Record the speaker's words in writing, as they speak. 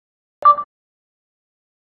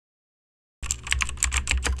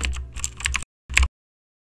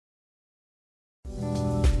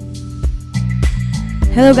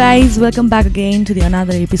Hello guys, welcome back again to the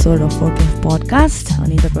another episode of Clef Podcasts.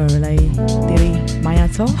 अनि तपाईहरुलाई धेरै माया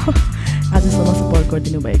छ आजसम्म सपोर्ट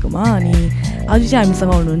गरिदिनु भएकोमा। अनि आज चाहिँ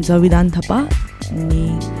हामीसँग हुनुहुन्छ बिधान थापा। अनि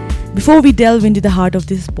before we delve into the heart of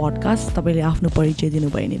this podcast, तपाईले आफ्नो परिचय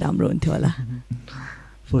दिनुभए नि राम्रो हुन्थ्यो होला।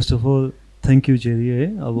 First of all, thank you Jerry है।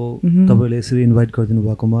 अब तपाईले यसरी इन्भाइट गरिदिनु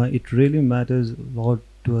भएकोमा it really matters a lot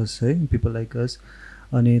to us है, people like us।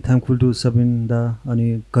 अनि thankful to Sabin da अनि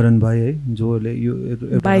करण भाइ है जोले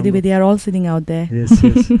यो by the way they are all sitting out there। yes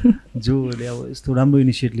जोले अब यस्तो राम्रो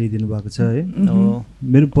इनिशिएटिभ लिइदिनु भएको छ है।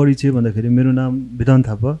 मेरो परिचय भन्दाखेरि मेरो नाम बिधान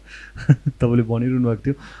थापा तपाईले भनिरहनु भएको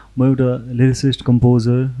थियो। म एउटा लिरिसिस्ट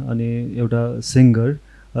कम्पोजर अनि एउटा सिंगर।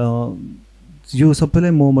 यो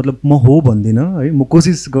सबैलाई म मतलब म हो भन्दिन है, म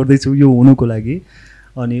कोसिस गर्दै छु यो हुनुको लागि।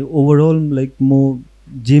 अनि ओभरअल लाइक म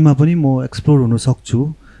जेमा पनि म एक्सप्लोर हुन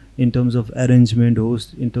सक्छु इन टर्म्स अफ एरेन्जमेन्ट होस्,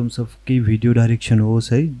 इन टर्म्स अफ केही भिडियो डाइरेक्सन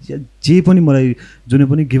होस् है, जे पनि मलाई जुनै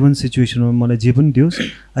पनि गिभन सिचुएसनमा मलाई जे पनि दियोस्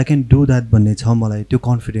आई क्यान डु द्याट भन्ने छ, मलाई त्यो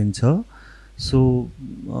कन्फिडेन्स छ। सो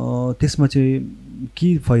त्यसमा चाहिँ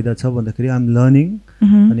के फाइदा छ भन्दाखेरि आइ एम लर्निङ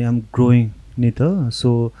अनि आइ एम ग्रोइङ नि त।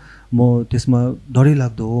 सो म त्यसमा डरै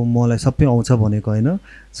लाग्दो हो मलाई सबै आउँछ भनेको होइन।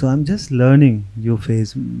 So I am just learning यो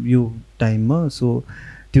फेज यो टाइममा। सो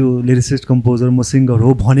त्यो लिरिसिस्ट कम्पोजर म सिङ्गर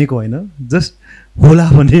हो भनेको होइन, जस्ट होला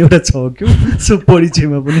भन्ने एउटा छ क्यो। सो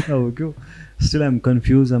परिचयमा पनि अब क्यो still I am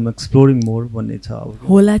confuse, I am exploring more भन्ने छ। अब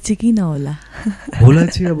होला चाहिँ किन होला? होला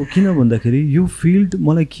चाहिँ अब किन भन्दाखेरि यो फिल्ड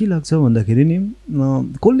मलाई के लाग्छ भन्दाखेरि नि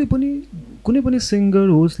कसले पनि कुनै पनि सिङ्गर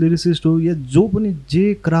होस्, लिरिसिस्ट हो या जो पनि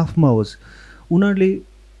जे क्राफ्टमा होस् उनीहरूले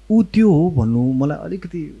ऊ त्यो हो भन्नु मलाई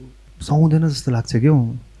अलिकति सुहाउँदैन जस्तो लाग्छ क्यौ।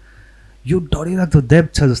 यो डरिरहेको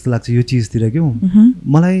डेप्थ छ जस्तो लाग्छ यो चिजतिर क्यौ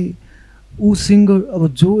मलाई। ऊ सिङ्गर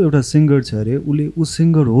अब जो एउटा सिङ्गर छ अरे उसले ऊ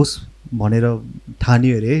सिङ्गर होस् भनेर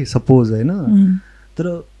ठान्यो अरे सपोज होइन, तर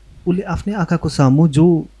उसले आफ्नै आँखाको सामु जो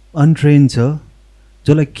अनट्रेन छ,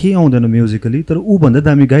 जसलाई केही आउँदैन म्युजिकली तर ऊभन्दा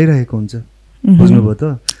दामी गाइरहेको हुन्छ, बुझ्नुभयो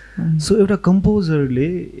त। सो एउटा कम्पोजरले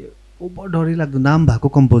ओभर डरै लाग्दो नाम भएको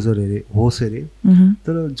कम्पोजर अरे होस् अरे,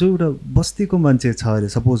 तर जो एउटा बस्तीको मान्छे छ अरे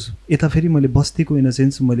सपोज, यता फेरि मैले बस्तीको इन अ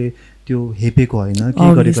सेन्स मैले त्यो हेपेको होइन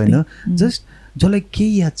के गरेको होइन, जस्ट जसलाई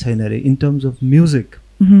केही याद छैन अरे in terms of music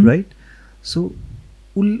right. So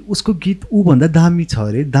उसको गीत ऊभन्दा दामी छ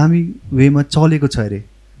अरे, दामी वेमा चलेको छ अरे।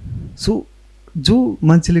 सो जो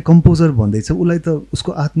मान्छेले कम्पोजर भन्दैछ उसलाई त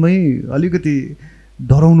उसको आत्मै अलिकति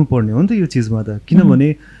डराउनु पर्ने हो नि त यो चिजमा त,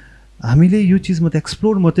 किनभने हामीले यो चिजमा त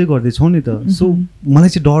एक्सप्लोर मात्रै गर्दैछौँ नि त। सो मलाई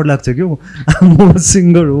चाहिँ डर लाग्छ क्यौ म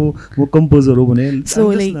सिङ्गर हो म कम्पोजर हो भने।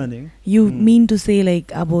 So like you mean to say like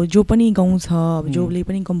अब जो पनि गाउँछ, अब जसले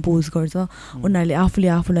पनि कम्पोज गर्छ उनीहरूले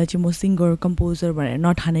आफूलाई चाहिँ म सिङ्गर कम्पोजर भनेर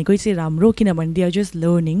नठानेकै चाहिँ राम्रो, किनभने they are just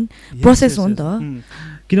learning process हो नि त।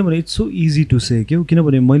 किनभने it's so easy to say क्यौ,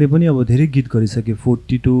 किनभने मैले पनि अब धेरै गीत गरिसकेँ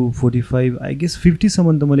 40 to 45 आई गेस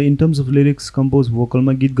 50सम्म त मैले in terms of lyrics compose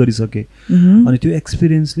भोकलमा गीत गरिसकेँ। अनि त्यो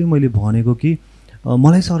एक्सपिरियन्सले मैले भनेको कि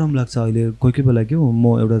मलाई सरम लाग्छ अहिले कोही कोही बेला क्यौ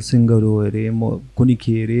म एउटा सिङ्गर हो अरे म कुनै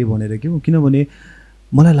के अरे भनेर क्यौ, किनभने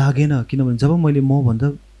मलाई लागेन। किनभने जब मैले मभन्दा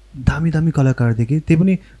दामी दामी कलाकार देखेँ त्यही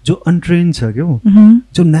पनि जो अनट्रेन छ क्यौ,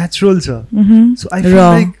 जो नेचुरल छ, सो आई फिल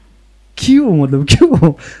लाइक के हो मतलब के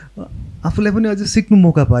हो आफूलाई पनि अझै सिक्नु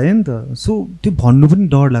मौका पाएँ नि त। सो त्यो भन्नु पनि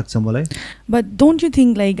डर लाग्छ मलाई। But don't you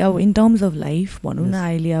think like अब इन टर्म्स अफ लाइफ भनौँ न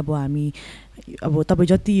अहिले अब हामी अब तपाईँ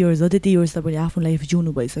जति इयर्स हो त्यति इयर्स तपाईँले आफ्नो लाइफ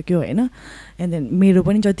जिउनु भइसक्यो होइन, एन्ड देन मेरो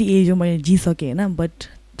पनि जति एज हो मैले जिइसकेँ होइन। But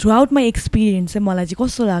through out my experience चाहिँ मलाई चाहिँ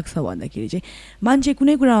कस्तो लाग्छ भन्दाखेरि चाहिँ मान्छे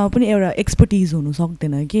कुनै कुरामा पनि एउटा एक्सपर्टिज हुनु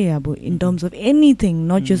सक्दैन कि, अब in terms of anything,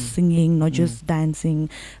 not just singing not just dancing,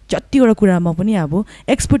 जतिवटा कुरामा पनि अब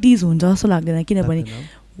एक्सपर्टिज हुन्छ जस्तो लाग्दैन। किनभने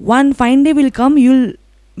one fine day will come, you'll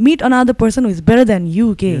meet another person who is better than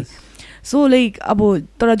you के। सो लाइक अब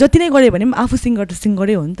तर जति नै गऱ्यो भने पनि आफू सिङ्गर त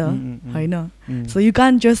सिङ्गरै हो नि त होइन। So you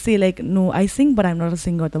can't just say like no I sync but I am not a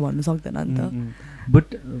singer त भन्नु सक्दैन नि त। बट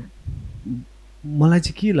मलाई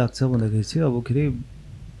चाहिँ के लाग्छ भन्दाखेरि चाहिँ अब के अरे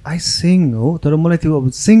आई सिङ हो तर मलाई त्यो अब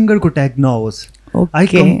सिङ्गरको ट्याग नहोस्, आई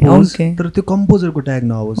कम्पोज तर त्यो कम्पोजरको ट्याग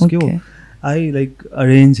नहोस् क्यो। आई लाइक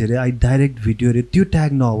अरेन्ज अरे आई डाइरेक्ट भिडियो अरे त्यो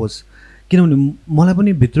ट्याग नहोस्, किनभने मलाई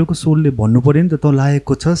पनि भित्रको सोलले भन्नु पऱ्यो नि त तँ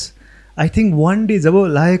लायकको छस्। आई थिङ्क वान डे जब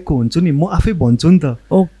लायकको हुन्छु नि म आफै भन्छु नि त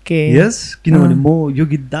ओके यस, किनभने म यो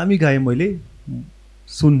गीत दामी गाएँ मैले,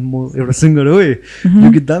 सुन म एउटा सिङ्गर हो है,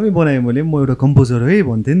 यो गीत दामी बनाएँ मैले, म एउटा कम्पोजर है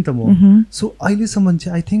भन्थेँ नि त म। सो अहिलेसम्म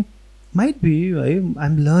चाहिँ आई थिङ्क माइट बी है I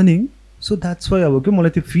am learning. So that's why अब के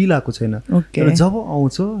मलाई त्यो फिल आएको छैन, तर जब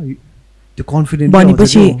आउँछ त्यो कन्फिडेन्ट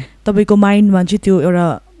भनेपछि तपाईँको माइन्डमा चाहिँ त्यो एउटा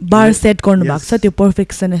बार सेट गर्नु भएको छ त्यो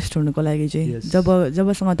पर्फेक्सनिस्ट हुनुको लागि चाहिँ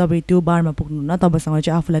जबसँग तपाईँ त्यो बारमा पुग्नुहुन्न तबसँग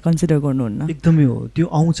चाहिँ आफूलाई कन्सिडर गर्नुहुन्न एकदमै हो त्यो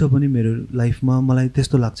आउँछ पनि मेरो लाइफमा मलाई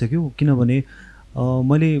त्यस्तो लाग्छ कि किनभने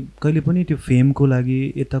मैले कहिले पनि त्यो फेमको लागि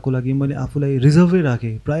यताको लागि मैले आफूलाई रिजर्भै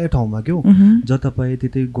राखेँ प्रायः ठाउँमा क्या जता पाएँ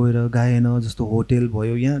त्यतै गएर गाएन जस्तो होटेल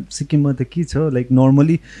भयो यहाँ सिक्किममा त के छ लाइक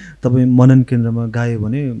नर्मली तपाईँ मनन केन्द्रमा गायो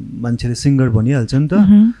भने मान्छेले सिङ्गर भनिहाल्छ नि त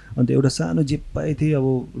अन्त एउटा सानो जे पाए थिएँ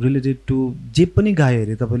अब रिलेटेड टु जे पनि गायो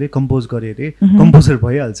अरे तपाईँले कम्पोज गरे अरे कम्पोजर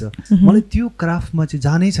भइहाल्छ मलाई त्यो क्राफ्टमा चाहिँ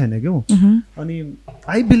जानै छैन क्यौ अनि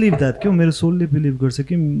आई बिलिभ द्याट क्यौ मेरो सोलले बिलिभ गर्छ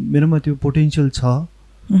कि मेरोमा त्यो पोटेन्सियल छ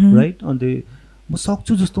राइट अन्त म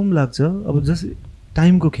सक्छु जस्तो पनि लाग्छ अब जस्तै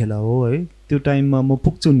टाइमको खेला हो है त्यो टाइममा म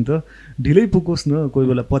पुग्छु नि त ढिलै पुगोस् न कोही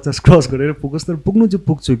बेला 50 क्रस गरेर पुगोस् तर पुग्नु चाहिँ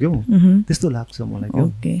पुग्छु क्यौ त्यस्तो लाग्छ मलाई क्यौ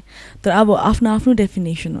ओके तर अब आफ्नो आफ्नो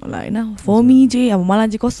डेफिनेसन होला हैन फर मी चाहिँ अब मलाई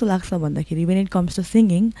चाहिँ कस्तो लाग्छ भन्दाखेरि when it comes to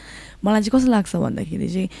singing मलाई चाहिँ कस्तो लाग्छ भन्दाखेरि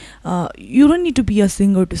चाहिँ you don't need to be a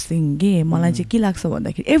singer to सिङ के मलाई चाहिँ के लाग्छ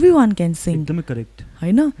भन्दाखेरि एभ्रीवान क्यान सिङ एकदमै करेक्ट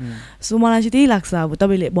हैन सो मलाई चाहिँ त्यही लाग्छ अब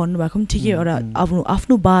तपाईँले भन्नुभएको पनि ठिकै एउटा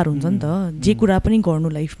आफ्नो बार हुन्छ नि त जे कुरा पनि गर्नु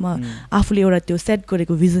लाइफमा आफूले एउटा त्यो सेट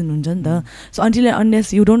गरेको भिजन हुन्छ नि त so until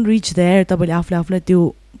unless you don't rich there तपाईँले आफूलाई त्यो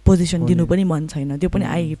पोजिसन दिनु पनि मन छैन त्यो पनि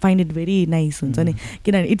I find it very nice हुन्छ नि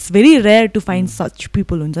किनभने it's very rare to find such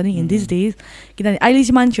people हुन्छ नि इन दिस डेज किनभने अहिले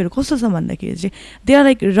चाहिँ मान्छेहरू कस्तो छ भन्दाखेरि चाहिँ दे आर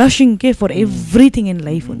लाइक रसिङ के फर एभ्रिथिङ इन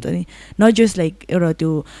लाइफ हुन्छ नि नट जस्ट लाइक एउटा त्यो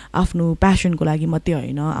आफ्नो प्यासनको लागि मात्रै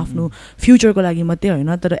होइन आफ्नो फ्युचरको लागि मात्रै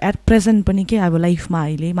होइन तर एट प्रेजेन्ट पनि के अब लाइफमा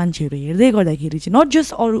अहिले मान्छेहरू हेर्दै गर्दाखेरि चाहिँ नट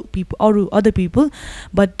जस्ट अरू अदर पिपल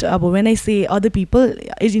बट अब when I say other people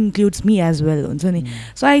it includes me as well हुन्छ नि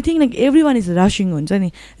so I think like every one is rushing हुन्छ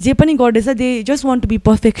नि जे पनि गर्दैछ they just want to be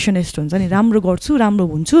perfectionist हुन्छ नि राम्रो गर्छु राम्रो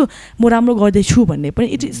हुन्छु म राम्रो गर्दैछु भन्ने पनि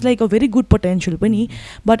it is like a very good potential पनि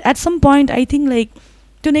but at some point I think like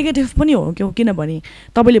त्यो नेगेटिभ पनि हो क्या किनभने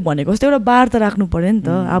तपाईँले भनेको जस्तो एउटा बार त राख्नु पऱ्यो नि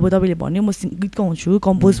त अब तपाईँले भन्यो म गीत गाउँछु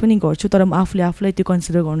कम्पोज पनि गर्छु तर म आफूलाई त्यो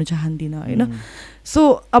कन्सिडर गर्नु चाहन्दिनँ होइन सो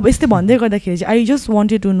अब यस्तै भन्दै गर्दाखेरि चाहिँ I just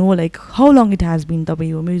wanted to know like how long it has been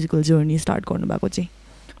तपाईँ यो म्युजिकल जर्नी स्टार्ट गर्नुभएको चाहिँ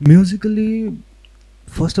म्युजिकली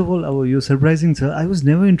फर्स्ट अफ अल अब यो सरप्राइजिङ छ आई वाज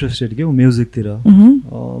नेभर इन्ट्रेस्टेड क्या म्युजिकतिर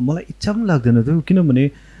मलाई इच्छा पनि लाग्दैन थियो किनभने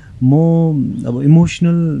म अब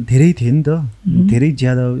इमोसनल धेरै थिएँ नि त धेरै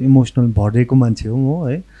ज्यादा इमोसनल भरेको मान्छे हो म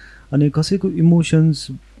है अनि कसैको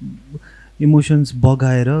इमोसन्स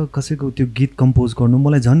बगाएर कसैको त्यो गीत कम्पोज गर्नु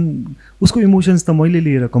मलाई झन् उसको इमोसन्स त मैले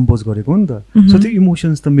लिएर कम्पोज गरेको हो नि त सो त्यो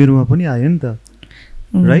इमोसन्स त मेरोमा पनि आयो नि त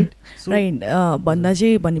राइट भन्दा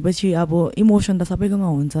चाहिँ भनेपछि अब इमोसन त सबैकोमा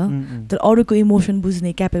हुन्छ तर अरूको इमोसन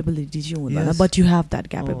बुझ्ने क्यापेबिलिटी चाहिँ हुँदैन but you have that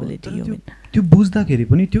capability त्यो बुझ्दाखेरि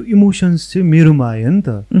पनि त्यो इमोसन्स चाहिँ मेरोमा आयो नि त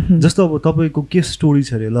जस्तो अब तपाईँको के स्टोरी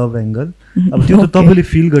छ अरे लभ एङ्गल अब त्यो त तपाईँले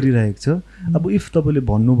फिल गरिरहेको छ अब इफ तपाईँले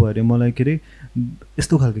भन्नुभयो अरे मलाई के अरे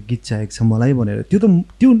यस्तो खालको गीत चाहिएको छ मलाई भनेर त्यो त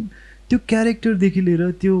त्यो क्यारेक्टरदेखि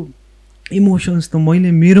लिएर त्यो इमोसन्स त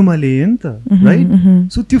मैले मेरोमा लिएँ नि त राइट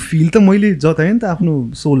सो त्यो फिल त मैले जताएँ नि त आफ्नो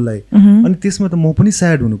सोललाई अनि त्यसमा त म पनि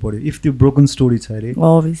स्याड हुनु पऱ्यो इफ त्यो ब्रोकन स्टोरी छ अरे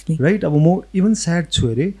राइट अब म इभन स्याड छु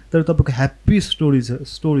अरे तर तपाईँको ह्याप्पी स्टोरी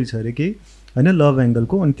छ अरे केही होइन लभ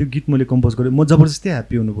एङ्गलको अनि त्यो गीत मैले कम्पोज गरेँ म जबरजस्ती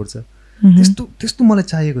ह्याप्पी हुनुपर्छ त्यस्तो मलाई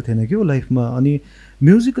चाहिएको थिएन कि लाइफमा अनि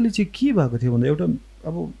म्युजिकली चाहिँ के भएको थियो भन्दा एउटा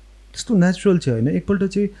अब त्यस्तो नेचुरल चाहिँ होइन एकपल्ट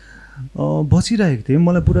चाहिँ बसिरहेको थिएँ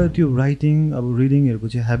मलाई पुरा त्यो राइटिङ अब रिडिङहरूको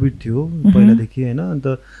चाहिँ ह्याबिट थियो पहिलादेखि होइन अन्त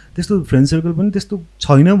त्यस्तो फ्रेन्ड सर्कल पनि त्यस्तो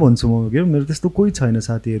छैन भन्छु म के मेरो त्यस्तो कोही छैन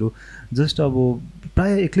साथीहरू जस्ट अब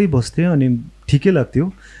प्रायः एक्लै बस्थेँ अनि ठिकै लाग्थ्यो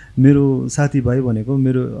मेरो साथीभाइ भनेको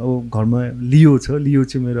मेरो अब घरमा लियो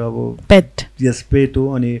चाहिँ मेरो अब पेट पेट हो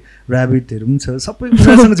अनि ऱ्याबिटहरू पनि छ सबै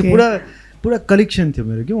उनीहरूसँग चाहिँ पुरा कलेक्सन थियो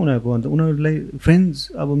मेरो के उनीहरूको अन्त उनीहरूलाई फ्रेन्ड्स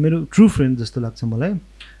अब मेरो ट्रु फ्रेन्ड जस्तो लाग्छ मलाई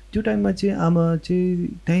त्यो टाइममा चाहिँ आमा चाहिँ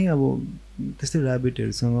त्यहीँ अब त्यस्तै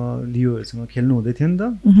ऱ्याबिटहरूसँग लियोहरूसँग खेल्नु हुँदै थियो नि त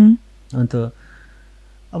अन्त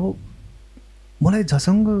अब मलाई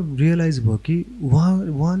झसँग रियलाइज भयो कि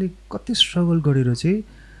उहाँले कति स्ट्रगल गरेर चाहिँ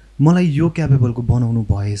मलाई यो क्यापेबलको बनाउनु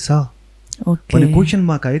भएछ भन्ने क्वेसन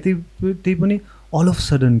मार्क आयो त्यही पनि अल अफ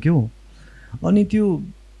सडन के हो अनि त्यो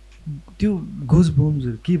गुज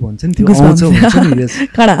बम्सहरू के भन्छ नि त्यो आउँछ भन्छ नि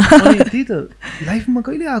अनि त्यही त लाइफमा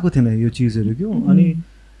कहिले आएको थिएन यो चिजहरू के हो अनि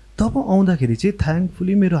तब आउँदाखेरि चाहिँ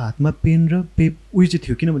थ्याङ्कफुली मेरो हातमा पेन र उयो चाहिँ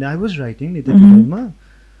थियो किनभने आई वाज राइटिङ नि त्यो टाइममा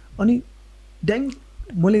अनि ड्याङ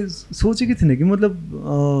मैले सोचेकै थिइनँ कि मतलब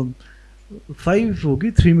 5 हो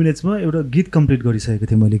कि 3 मिनट्समा एउटा गीत कम्प्लिट गरिसकेको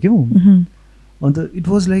थिएँ मैले के हो अन्त इट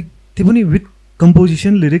वाज लाइक त्यो पनि with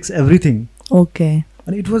composition lyrics everything okay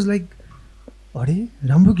अनि इट वाज लाइक अरे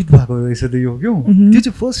राम्रो गीत भएको रहेछ त यो क्यौ त्यो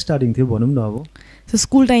चाहिँ फर्स्ट स्टार्टिङ थियो भनौँ न अब सो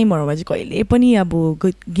स्कुल टाइमहरूमा चाहिँ कहिले पनि अब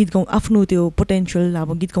गीत गाउँ आफ्नो त्यो पोटेन्सियल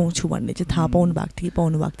अब गीत गाउँछु भन्ने चाहिँ थाहा पाउनु भएको थियो कि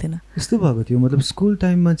पाउनु भएको थिएन यस्तो भएको थियो मतलब स्कुल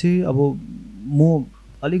टाइममा चाहिँ अब म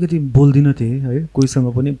अलिकति बोल्दिनँ थिएँ है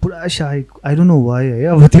कोहीसँग पनि पुरा Sai I don't know why है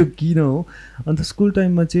अब त्यो किन हो अन्त स्कुल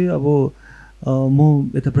टाइममा चाहिँ अब म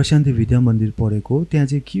यता प्रशान्ति विद्या मन्दिर पढेको त्यहाँ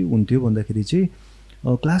चाहिँ के हुन्थ्यो भन्दाखेरि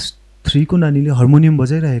चाहिँ क्लास 3 को नानीले हार्मोनियम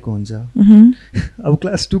बजाइरहेको हुन्छ अब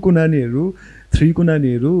क्लास 2 को नानीहरू 3 को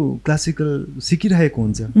नानीहरू क्लासिकल सिकिरहेको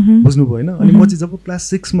हुन्छ बुझ्नुभयो होइन अनि म चाहिँ जब क्लास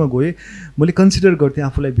 6 मा गएँ मैले कन्सिडर गर्थेँ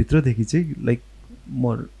आफूलाई भित्रदेखि चाहिँ लाइक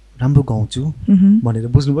म राम्रो गाउँछु भनेर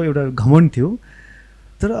बुझ्नुभयो एउटा घमण्ड थियो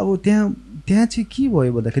तर अब त्यहाँ चाहिँ के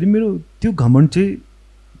भयो भन्दाखेरि मेरो त्यो घमण्ड चाहिँ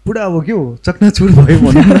पुरा अब के हो चकनाचुर भयो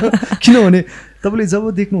भनौँ न किनभने तपाईँले जब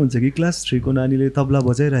देख्नुहुन्छ कि क्लास 3 को नानीले तबला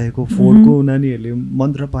बजाइरहेको 4 को नानीहरूले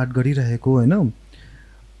मन्त्र पाठ गरिरहेको होइन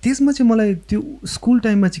त्यसमा चाहिँ मलाई त्यो स्कुल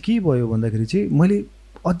टाइममा चाहिँ के भयो भन्दाखेरि चाहिँ मैले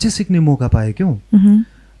अझै सिक्ने मौका पाएँ क्यौ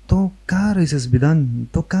तँ कहाँ रहेछस् विधान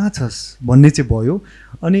तँ कहाँ छस् भन्ने चाहिँ भयो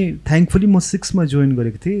अनि थ्याङ्कफुली म 6 मा जोइन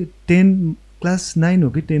गरेको थिएँ 10 क्लास 9 हो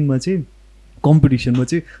कि 10 मा चाहिँ कम्पिटिसनमा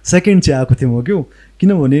चाहिँ सेकेन्ड चाहिँ आएको थिएँ म क्यौ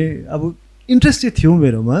किनभने अब इन्ट्रेस्ट चाहिँ थियो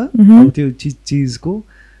मेरोमा अब त्यो चिजको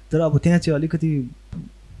तर अब त्यहाँ चाहिँ अलिकति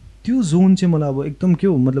त्यो जोन चाहिँ मलाई अब एकदम के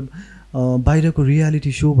हो मतलब बाहिरको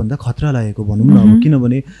रियालिटी सो भन्दा खतरा लागेको भनौँ न अब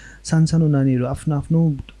किनभने सानो नानीहरू आफ्नो आफ्नो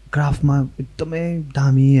क्राफ्टमा एकदमै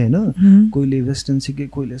दामी होइन कोहीले वेस्टर्न सिके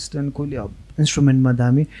कोहीले वेस्टर्न कोहीले इन्स्ट्रुमेन्टमा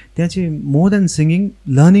दामी त्यहाँ चाहिँ मोर देन सिङ्गिङ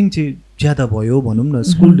लर्निङ चाहिँ ज्यादा भयो भनौँ न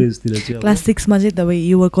स्कुल डेजतिर चाहिँ क्लास 6 मा चाहिँ तपाईँ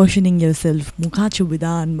यु वर क्वेसनिङ योरसेल्फ म कहाँ छु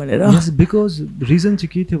विधान भनेर बिकज रिजन चाहिँ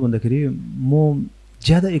के थियो भन्दाखेरि म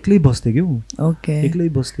ज्यादा एक्लै बस्थेँ क्यौ ओके एक्लै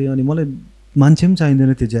बस्थेँ अनि मलाई मान्छे पनि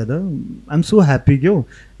चाहिँदैन थियो ज्यादा आइ एम सो ह्याप्पी क्यौ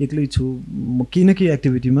एक्लै छु म केही न केही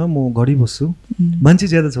एक्टिभिटीमा म गरिबस्छु मान्छे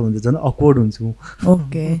ज्यादा छ भने झन् अक्वर्ड हुन्छु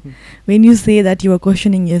okay when you say that you are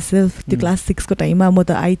questioning yourself त्यो क्लास 6 को टाइममा म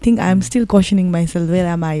त I think I am still questioning myself where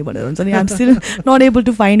am I भनेर हुन्छ नि I am still not able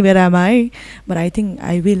to find where am I but I think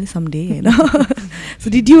I will some day होइन so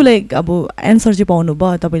did you like अब answer चाहिँ पाउनु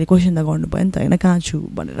भयो तपाईँले question त गर्नुभयो नि त होइन कहाँ छु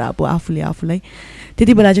भनेर अब आफूले आफूलाई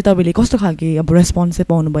त्यति बेला चाहिँ तपाईँले कस्तो खालके अब रेस्पोन्स चाहिँ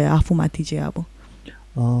पाउनुभयो आफूमाथि चाहिँ अब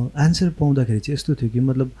एन्सर पाउँदाखेरि चाहिँ यस्तो थियो कि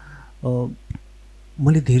मतलब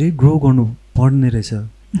मैले धेरै ग्रो गर्नु पर्ने रहेछ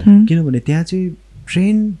किनभने त्यहाँ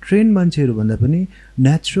चाहिँ ट्रेन मान्छेहरू भन्दा पनि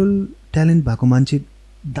नेचुरल ट्यालेन्ट भएको मान्छे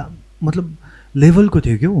मतलब लेभलको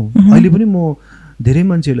थियो क्यौ अहिले पनि म धेरै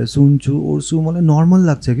मान्छेहरूलाई सुन्छु ओर्छु मलाई नर्मल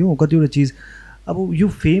लाग्छ क्यौ कतिवटा चिज अब यो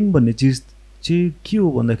फेम भन्ने चिज चाहिँ के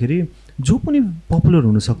हो भन्दाखेरि जो पनि पपुलर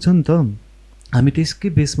हुनसक्छ नि त हामी त्यसकै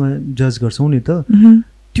बेसमा जज गर्छौँ नि त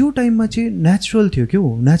त्यो टाइममा चाहिँ नेचुरल थियो क्यौ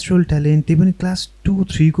नेचुरल ट्यालेन्ट त्यही पनि क्लास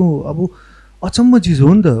 2-3 को अब अचम्म चिज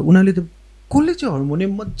हो नि त उनीहरूले त कसले चाहिँ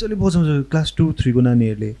हार्मोनियम मजाले बजाउँछ क्लास 2-3 को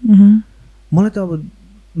नानीहरूले मलाई त अब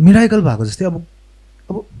मिराकल भएको जस्तै अब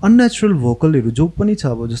अननेचुरल भोकलहरू जो पनि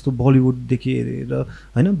छ अब जस्तो बलिउडदेखि हेरेर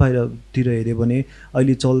होइन बाहिरतिर हेऱ्यो भने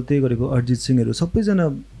अहिले चल्दै गरेको अरिजित सिंहहरू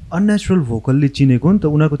सबैजना अननेचुरल भोकलले चिनेको नि त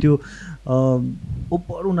उनीहरूको त्यो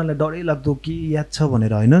ओपर उनीहरूलाई डरै लाग्दो के याद छ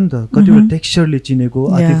भनेर होइन नि त कतिवटा टेक्स्चरले चिनेको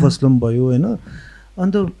आतिफ असलम भयो होइन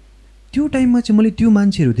अन्त त्यो टाइममा चाहिँ मैले त्यो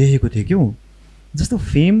मान्छेहरू देखेको थिएँ क्यौ जस्तो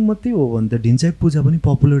फेम मात्रै हो भने त ढिन्च्याक पूजा पनि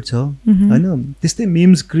पपुलर छ होइन त्यस्तै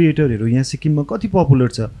मेम्स क्रिएटरहरू यहाँ सिक्किममा कति पपुलर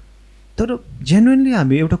छ तर जेन्युनली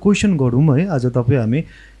हामी एउटा क्वेसन गरौँ है आज तपाईँ हामी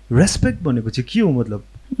रेस्पेक्ट भनेको चाहिँ के हो मतलब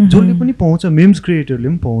जसले पनि पाउँछ मेम्स क्रिएटरले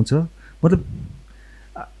पनि पाउँछ मतलब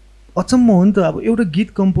अचम्म हो नि त अब एउटा गीत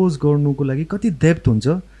कम्पोज गर्नुको लागि कति डेप्थ हुन्छ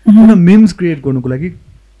एउटा मेम्स क्रिएट गर्नुको लागि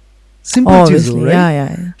सिम्पल चिज हो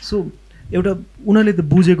राइट सो एउटा उनीहरूले त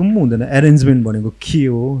बुझेको पनि हुँदैन एरेन्जमेन्ट भनेको के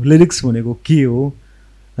हो लिरिक्स भनेको के हो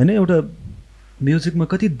होइन एउटा म्युजिकमा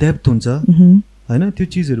कति डेप्थ हुन्छ होइन त्यो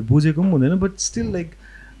चिजहरू बुझेको पनि हुँदैन बट स्टिल लाइक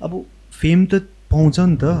अब फेम त पाउँछ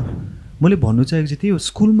नि त मैले भन्नु चाहेको चाहिँ त्यही हो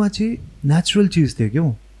स्कुलमा चाहिँ नेचुरल चिज थियो क्यौ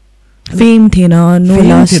फेम थिएन no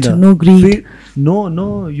lost no grid no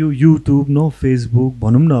यो युट्युब नो फेसबुक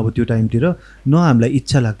भनौँ न अब त्यो टाइमतिर न हामीलाई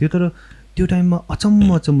इच्छा लाग्थ्यो तर त्यो टाइममा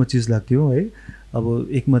अचम्म चिज लाग्थ्यो है अब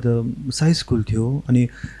एकमा त साई स्कुल थियो अनि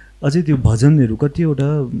अझै त्यो भजनहरू कतिवटा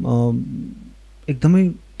एकदमै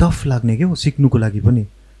टफ लाग्ने क्या सिक्नुको लागि पनि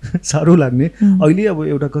साह्रो लाग्ने अहिले अब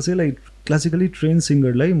एउटा कसैलाई क्लासिकली ट्रेन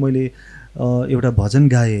सिङ्गरलाई मैले एउटा भजन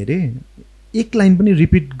गाएँ अरे एक लाइन पनि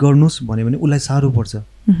रिपिट गर्नुहोस् भन्यो भने उसलाई साह्रो पर्छ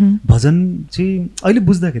भजन चाहिँ अहिले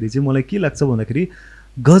बुझ्दाखेरि चाहिँ मलाई के लाग्छ भन्दाखेरि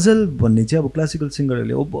गजल भन्ने चाहिँ अब क्लासिकल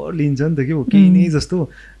सिङ्गरहरूले ओभर लिन्छ नि त के हो केही नै जस्तो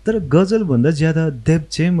तर गजलभन्दा ज्यादा डेप्थ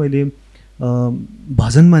चाहिँ मैले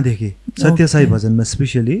भजनमा देखेँ सत्य साई भजनमा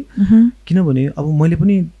स्पेसली किनभने अब मैले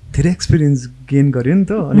पनि धेरै एक्सपिरियन्स गेन गरेँ नि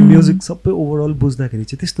त अनि म्युजिक सबै ओभरअल बुझ्दाखेरि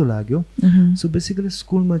चाहिँ त्यस्तो लाग्यो सो बेसिकली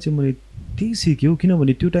स्कुलमा चाहिँ मैले त्यही सिक्यो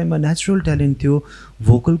किनभने त्यो टाइममा नेचुरल ट्यालेन्ट थियो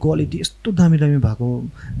भोकल क्वालिटी यस्तो दामी दामी भएको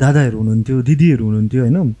दादाहरू हुनुहुन्थ्यो दिदीहरू हुनुहुन्थ्यो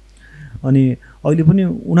होइन अनि अहिले पनि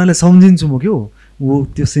उनीहरूलाई सम्झिन्छु म क्या वो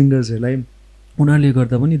त्यो सिङ्गर्सहरूलाई उनीहरूले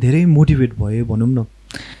गर्दा पनि धेरै मोटिभेट भयो भनौँ न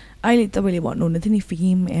अहिले तपाईँले भन्नुहुँदै थियो नि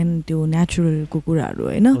फेम एन्ड त्यो नेचुरलको कुराहरू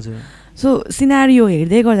होइन सो सिनारियो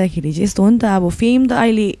हेर्दै गर्दाखेरि चाहिँ यस्तो हो नि त अब फेम त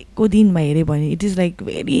अहिलेको दिनमा हेऱ्यो भने it is like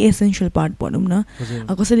very essential part भनौँ न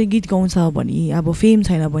कसैले गीत गाउँछ भने अब फेम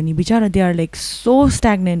छैन भने बिचरा they are like so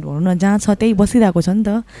stagnant भनौँ न जहाँ छ त्यही बसिरहेको छ नि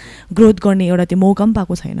त ग्रोथ गर्ने एउटा त्यो मौका पनि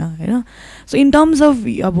पाएको छैन होइन सो इन टर्म्स अफ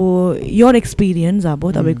अब यर एक्सपिरियन्स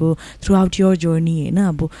अब तपाईँको थ्रु आउट यर जर्नी होइन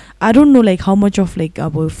अब I don't know like how much of like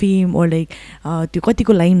अब फेम ओर लाइक त्यो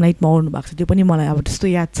कतिको लाइमलाइटमा आउनु भएको छ त्यो पनि मलाई अब त्यस्तो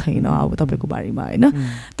याद छैन अब तपाईँको बारेमा होइन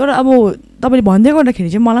तर अब तपाईँले भन्दै गर्दाखेरि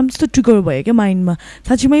चाहिँ मलाई पनि त्यस्तो ट्रिगर भयो क्या माइन्डमा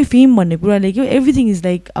साँच्चीमै फेम भन्ने कुराले के एभ्रिथिङ इज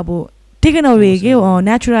लाइक अब टेकन अवे के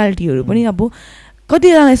नेचुरालिटीहरू पनि अब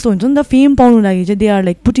कतिजना यस्तो हुन्छ नि त फेम पाउनु लागि चाहिँ they are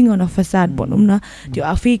like putting on a facade भनौँ न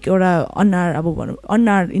त्यो फेक एउटा अनुहार अब भनौँ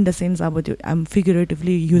अनुहार इन द सेन्स अब त्यो आइ एम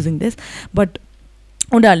फिगरेटिभली युजिङ दिस बट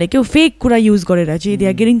उनीहरूले क्या फेक कुरा युज गरेर चाहिँ they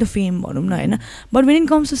are getting the fame भनौँ न होइन but when it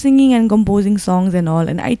comes to singing and composing songs and all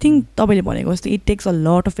and I think तपाईँले भनेको जस्तो it takes a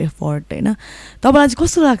lot of effort होइन तपाईँलाई चाहिँ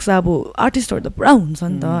कस्तो लाग्छ अब आर्टिस्टहरू त पुरा हुन्छ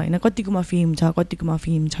नि त होइन कतिकोमा फेम छ कतिकोमा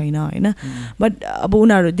फेम छैन होइन बट अब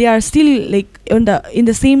उनीहरू they are still like in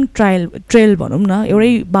the same trail भनौँ न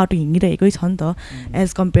एउटै बाटो हिँडिरहेकै छ नि त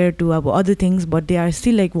एज कम्पेयर टु अब other things but they are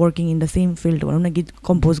still like working in the same field भनौँ न गीत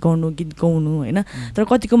कम्पोज गर्नु गीत गाउनु होइन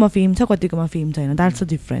तर कतिकोमा फेम छ कतिकोमा फेम छैन द्याट्स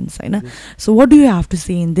डिफरेन्स होइन so what do you have to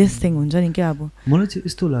say in this thing हुन्छ नि क्या अब मलाई चाहिँ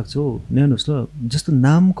यस्तो लाग्छ हौ न्यानोस् ल जस्तो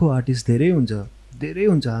नामको आर्टिस्ट धेरै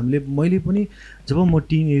हुन्छ हामीले मैले पनि जब म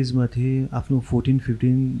टिन एजमा थिएँ आफ्नो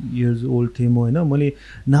 14-15 इयर्स ओल्ड थिएँ म होइन मैले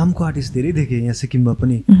नामको आर्टिस्ट धेरै देखेँ यहाँ सिक्किममा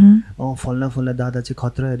पनि फल्ना दादा चाहिँ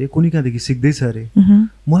खतरा अरे कुनै कहाँदेखि सिक्दैछ अरे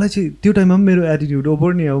मलाई चाहिँ त्यो टाइममा पनि मेरो एटिट्युड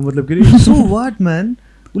ओभर नि अब मतलब के अरे सो वाट म्यान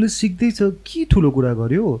उसले सिक्दैछ के ठुलो कुरा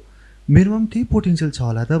गर्यो मेरोमा पनि त्यही पोटेन्सियल छ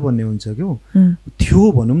होला त भन्ने हुन्छ क्याउ थियो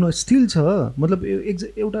भनौँ न स्टिल छ मतलब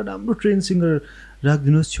एउटा राम्रो ट्रेन सिङ्गर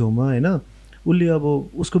राखिदिनुहोस् छेउमा होइन उसले अब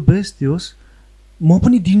उसको बेस्ट दियोस् म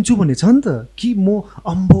पनि दिन्छु भन्ने छ नि त कि म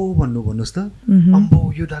अम्बो भन्नुहोस् त अम्बो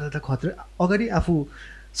यो दादा त खतरा अगाडि आफू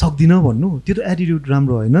सक्दिनँ भन्नु त्यो त एटिट्युड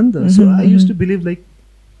राम्रो होइन नि त so I use to believe like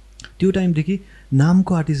त्यो टाइमदेखि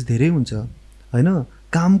नामको आर्टिस्ट धेरै हुन्छ होइन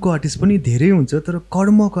कामको आर्टिस्ट पनि धेरै हुन्छ तर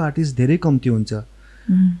कर्मको आर्टिस्ट धेरै कम्ती हुन्छ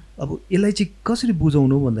अब यसलाई चाहिँ कसरी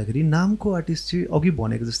बुझाउनु भन्दाखेरि नामको आर्टिस्ट चाहिँ अघि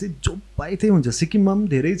भनेको जस्तै जो पाए त्यही हुन्छ सिक्किममा पनि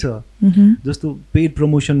धेरै छ जस्तो पेड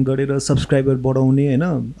प्रमोसन गरेर सब्सक्राइबर बढाउने होइन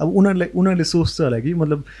अब उनीहरूले सोच्छ होला कि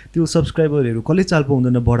मतलब त्यो सब्सक्राइबरहरू कसले चाल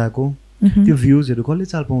पाउँदैन बढाएको त्यो भ्युजहरू कसले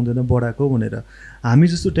चाल पाउँदैन बढाएको भनेर हामी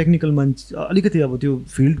जस्तो टेक्निकल मान्छे अलिकति अब त्यो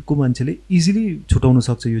फिल्डको मान्छेले इजिली छुटाउन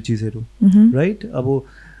सक्छ यो चिजहरू राइट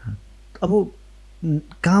अब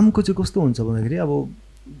कामको चाहिँ कस्तो हुन्छ भन्दाखेरि अब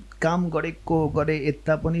काम गरे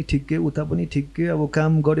यता पनि ठिकै उता पनि ठिकै अब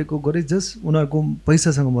काम गरे जस्ट उनीहरूको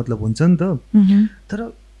पैसासँग मतलब हुन्छ नि त तर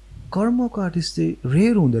कर्मको आर्टिस्ट चाहिँ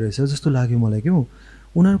रेयर हुँदो रहेछ जस्तो लाग्यो मलाई क्यों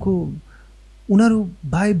उनीहरू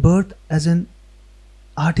by birth as an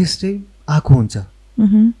artist चाहिँ आएको हुन्छ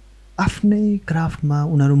आफ्नै क्राफ्टमा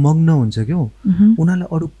उनीहरू मग्न हुन्छ क्यों उनीहरूलाई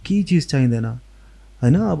अरू केही चिज चाहिँदैन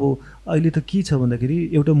होइन अब अहिले त के छ भन्दाखेरि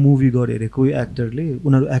एउटा मुभी गरे अरे कोही एक्टरले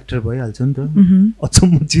उनीहरू एक्टर भइहाल्छ नि त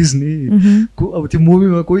अचम्म चिज नि अब त्यो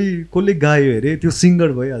मुभीमा कसले गायो अरे त्यो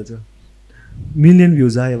सिङ्गर भइहाल्छ मिलियन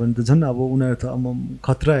भ्युज आयो भने त झन् अब उनीहरू त अब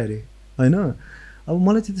खतरा अरे होइन अब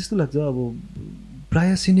मलाई चाहिँ त्यस्तो लाग्छ अब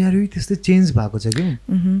प्रायः सिनेरियो त्यस्तै चेन्ज भएको छ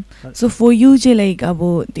क्या सो फर यु चाहिँ लाइक अब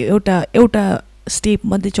त्यो एउटा स्टेप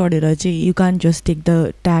मात्रै चढेर चाहिँ you can just take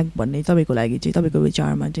the tag भन्ने तपाईँको लागि चाहिँ तपाईँको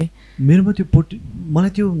विचारमा चाहिँ मेरोमा त्यो मलाई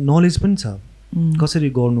त्यो नलेज पनि छ कसरी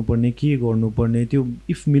गर्नुपर्ने के गर्नुपर्ने त्यो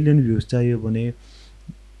इफ मिलियन भ्युज चाहियो भने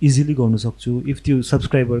इजिली गर्न सक्छु इफ त्यो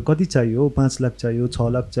सब्सक्राइबर कति चाहियो 5 लाख चाहियो 6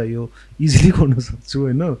 लाख चाहियो इजिली गर्न सक्छु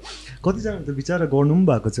होइन कतिजना त बिचारा गर्नु पनि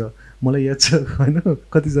भएको छ मलाई याद छ होइन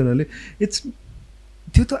कतिजनाले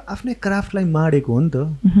त्यो त आफ्नै क्राफ्टलाई माडेको हो नि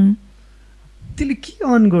त त्यसले के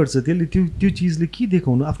अर्न गर्छ त्यसले त्यो चिजले के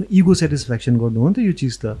देखाउनु आफ्नो इगो सेटिस्फ्याक्सन गर्नु हो नि त यो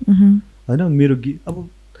चिज त होइन मेरो गीत अब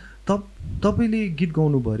तपाईँले गीत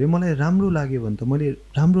गाउनु भयो अरे मलाई राम्रो लाग्यो भने त मैले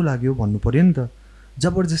राम्रो लाग्यो भन्नु पऱ्यो नि त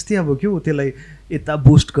जबरजस्ती अब क्यौ त्यसलाई यता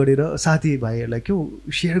बुस्ट गरेर साथीभाइहरूलाई क्यौ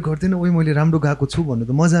सेयर गर्दैन ओइ मैले राम्रो गाएको छु भन्नु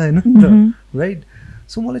त मजा आएन नि त राइट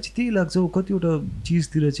सो मलाई चाहिँ त्यही लाग्छ कतिवटा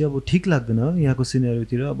चिजतिर चाहिँ अब ठिक लाग्दैन यहाँको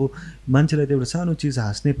सिनेरियोतिर अब मान्छेलाई त एउटा सानो चिज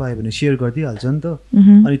हाँस्ने पायो भने सेयर गरिदिइहाल्छ नि त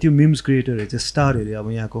अनि त्यो मिम्स क्रिएटरहरू चाहिँ स्टार अरे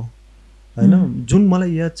अब यहाँको हैन जुन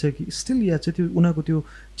मलाई याद छ कि स्टिल याद छ त्यो उनीहरूको त्यो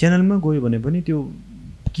च्यानलमा गयो भने पनि त्यो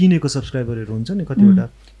किनेको सब्सक्राइबरहरू हुन्छ नि कतिवटा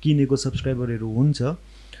किनेको सब्सक्राइबरहरू हुन्छ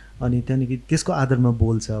अनि त्यहाँदेखि त्यसको आधारमा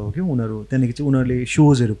बोल्छ अब के उनीहरू त्यहाँदेखि चाहिँ उनीहरूले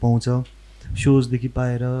सोजहरू पाउँछ सोजदेखि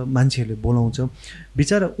पाएर मान्छेहरूले बोलाउँछ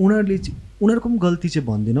बिचरा उनीहरूको पनि गल्ती चाहिँ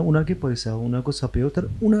भन्दिनँ उनीहरूकै पैसा हो उनीहरूको सबै हो तर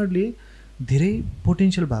उनीहरूले धेरै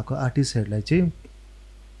पोटेन्सियल भएको आर्टिस्टहरूलाई चाहिँ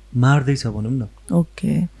मार्दैछ भनौँ न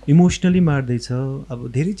ओके इमोसनली मार्दैछ अब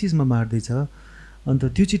धेरै चिजमा मार्दैछ अन्त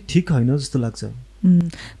त्यो चाहिँ ठिक होइन जस्तो लाग्छ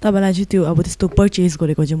तपाईँलाई चाहिँ त्यो अब त्यस्तो पर्चेज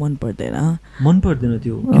गरेको चाहिँ मन पर्दैन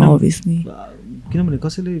त्यो अभियसली किनभने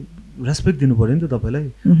कसैले रेस्पेक्ट दिनु पऱ्यो नि त तपाईँलाई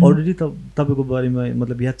अलरेडी तपाईँको बारेमा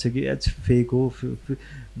मतलब याद छ कि एच फेक हो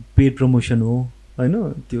पेड प्रमोसन हो होइन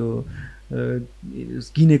त्यो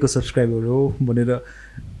किनेको सब्सक्राइबर हो भनेर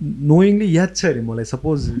नोइङली याद छ अरे मलाई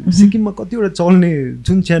सपोज सिक्किममा कतिवटा चल्ने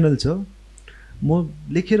जुन च्यानल छ म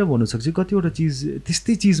लेखेर भन्नु सक्छु कतिवटा चिज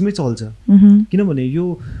त्यस्तै चिजमै चल्छ किनभने यो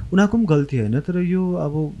उनीहरूको पनि गल्ती होइन तर यो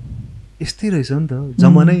अब यस्तै रहेछ नि त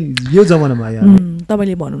जमानै यो जमानामा आयो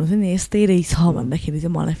तपाईँले भन्नुहुन्छ नि यस्तै रहेछ भन्दाखेरि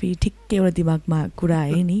चाहिँ मलाई फेरि ठिक्कै एउटा दिमागमा कुरा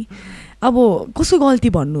आयो नि अब कसको गल्ती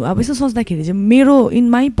भन्नु अब यसो सोच्दाखेरि चाहिँ मेरो in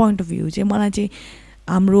my point of view चाहिँ मलाई चाहिँ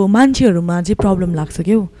हाम्रो मान्छेहरूमा चाहिँ प्रब्लम लाग्छ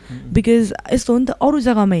क्या बिकज यस्तो हो नि त अरू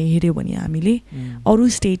जग्गामा हेऱ्यो भने हामीले अरू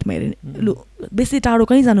स्टेटमा हेऱ्यो लु बेसी टाढो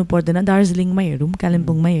कहीँ जानु पर्दैन दार्जिलिङमै हेरौँ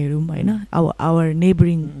कालिम्पोङमै हेरौँ होइन अब आवर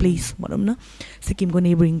नेबरिङ प्लेस भनौँ न सिक्किमको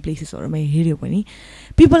नेबरिङ प्लेसेसहरूमा हेऱ्यो भने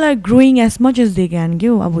people are growing as much as they can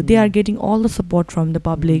give अब they are getting all the support from the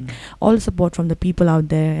public all the support from the people out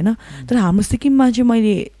there हैन तर हाम्रो सिक्किममा चाहिँ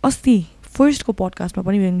मैले अस्ति फर्स्टको पडकास्टमा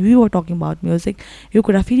पनि when we were talking about music यो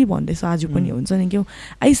कुरा फेरि भन्दैछु आज पनि हुन्छ नि क्यौ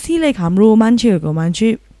आई सी लाइक हाम्रो मान्छेहरुकोमा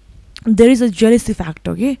चाहिँ there is a jealousy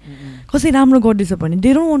factor के कसै राम्रो गर्दैछ भने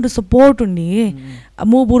they don't want to support only के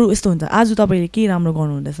म बरु यस्तो हुन्छ आज तपाईले के राम्रो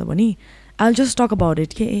गर्नु हुँदैछ भने I'll just talk about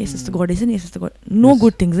it के यस्तो गर्दैछ नि यस्तो no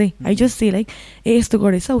good things है I just say like यस्तो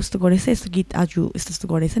गर्दैछ उस्तो गर्दैछ यस्तो गीत आज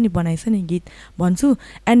यस्तो गर्दैछ नि बनाइछ नि गीत भन्छु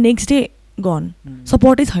and next day gone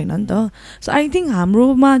सपोर्टै छैन नि त सो आई थिंक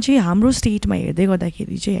हाम्रोमा चाहिँ हाम्रो स्टेटमा हेर्दै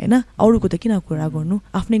गर्दाखेरि चाहिँ हैन अरूको त किन कुरा गर्नु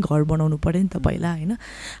आफ्नै घर बनाउनु पर्यो नि त पहिला हैन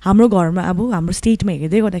हाम्रो घरमा अब हाम्रो स्टेटमा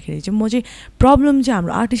हेर्दै गर्दाखेरि चाहिँ म चाहिँ प्रब्लम चाहिँ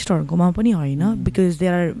हाम्रो आर्टिस्टहरुकोमा पनि हैन because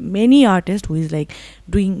there are many artist who is like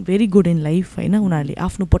doing very good in life हैन उनीहरूले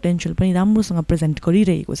आफ्नो पोटेन्शियल पनि राम्रोसँग प्रेजेन्ट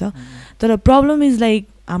गरिरहेको छ तर प्रब्लम इज लाइक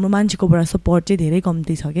हाम्रो मान्छेकोबाट सपोर्ट चाहिँ धेरै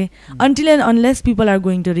कम्ती छ के until and unless people are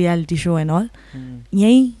going to reality so and all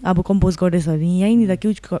यहीँ अब कम्पोज गर्दैछ भने यहीँनिर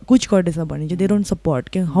कुछ गर्दैछ भने चाहिँ दे डोन्ट सपोर्ट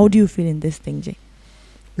के how do you fill in this thing चाहिँ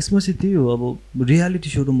यसमा चाहिँ त्यही हो अब रियालिटी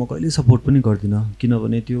सो त म कहिले सपोर्ट पनि गर्दिनँ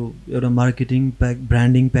किनभने त्यो एउटा मार्केटिङ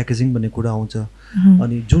ब्रान्डिङ प्याकेजिङ भन्ने कुरा आउँछ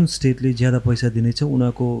अनि जुन स्टेटले ज्यादा पैसा दिनेछ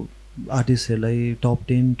उनीहरूको आर्टिस्टहरूलाई टप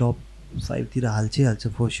 10 टप 5 तिर हाल्छ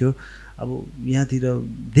फर स्योर अब यहाँतिर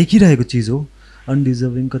देखिरहेको चिज हो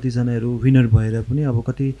अनडिजर्भिङ कतिजनाहरू विनर भएर पनि अब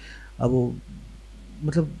कति अब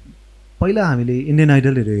मतलब पहिला हामीले इन्डियन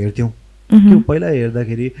आइडलहरू हेर्थ्यौँ त्यो पहिला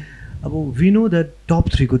हेर्दाखेरि अब वी नो द्याट टप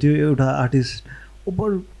 3 को त्यो एउटा आर्टिस्ट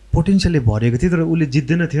ओभर पोटेन्सियलले भरेको थियो तर उसले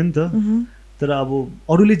जित्दैन थियो नि त तर अब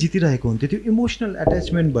अरूले जितिरहेको हुन्थ्यो त्यो इमोसनल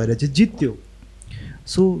एट्याचमेन्ट भएर चाहिँ जित्थ्यो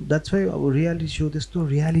सो द्याट्स वाइ अब रियालिटी सो त्यस्तो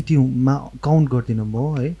रियालिटीमा काउन्ट गर्दिनँ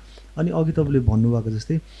म है अनि अघि तपाईँले भन्नुभएको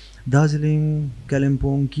जस्तै दार्जिलिङ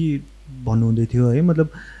कालिम्पोङ कि भन्नुहुँदै थियो है मतलब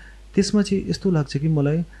त्यसमा चाहिँ यस्तो लाग्छ कि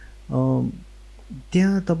मलाई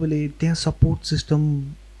त्यहाँ तपाईँले त्यहाँ सपोर्ट सिस्टम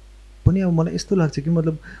पनि अब मलाई यस्तो लाग्छ कि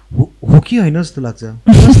मतलब हो कि होइन जस्तो लाग्छ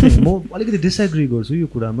म अलिकति डिसएग्री गर्छु यो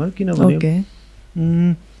कुरामा किनभने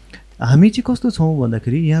हामी चाहिँ कस्तो छौँ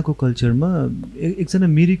भन्दाखेरि यहाँको कल्चरमा एकजना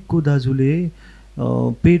मिरिकको दाजुले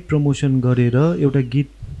पेड प्रमोसन गरेर एउटा गीत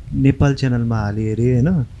नेपाल च्यानलमा हाले अरे होइन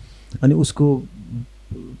अनि उसको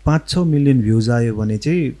 5-6 मिलियन भ्युज आयो भने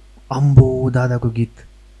चाहिँ अम्बो दादाको गीत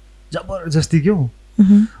जबरजस्ती क्यौ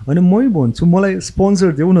अनि मै भन्छु मलाई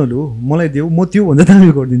स्पोन्सर देऊ न लु मलाई देऊ म त्यो भन्दा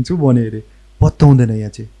दामी गरिदिन्छु भने अरे पत्ताउँदैन यहाँ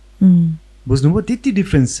चाहिँ बुझ्नुभयो त्यति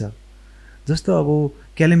डिफ्रेन्स छ जस्तो अब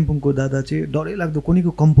कालिम्पोङको दादा चाहिँ डरै लाग्दो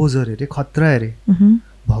कुनैको कम्पोजर अरे खतरा अरे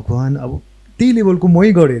भगवान् अब त्यही लेभलको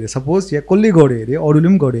मै गरेँ अरे सपोज या कसले गरेँ अरे अरूले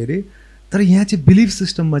पनि गरेँ अरे तर यहाँ चाहिँ बिलिफ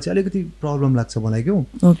सिस्टममा चाहिँ अलिकति प्रब्लम लाग्छ मलाई क्यौ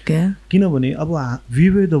ओके किनभने अब वी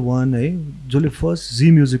वर द वान है जसले फर्स्ट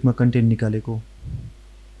जी म्युजिकमा कन्टेन्ट निकालेको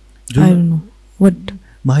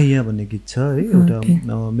माहिया भन्ने गीत छ है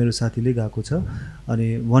एउटा मेरो साथीले गाएको छ अनि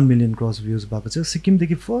 1 मिलियन क्रस भ्युज भएको छ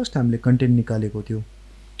सिक्किमदेखि फर्स्ट हामीले कन्टेन्ट निकालेको थियो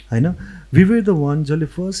हैन वी वर द वान जसले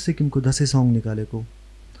फर्स्ट सिक्किमको दसैँ सङ निकालेको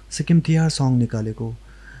सिक्किम तिहार सङ निकालेको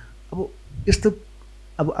अब यस्तो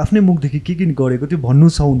अब आफ्नै मुखदेखि के गरेको त्यो भन्नु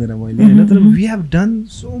सक्दैन मैले हैन तर we have done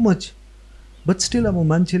so much but still अब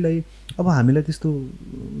मान्छेलाई अब हामीलाई त्यस्तो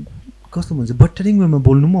कस्तो भन्छ बट्टरिङ वेमा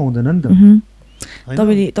बोल्नु पनि आउँदैन नि त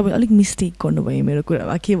तपाईँ अलिक मिस्टेक गर्नुभयो मेरो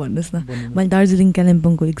कुरामा के भन्नुहोस् न मैले दार्जिलिङ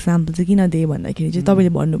कालिम्पोङको इक्जाम्पल चाहिँ किन दिएँ भन्दाखेरि चाहिँ तपाईँले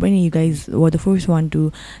भन्नुभयो नि you guys were the first one to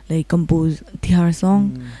like compose Tihar song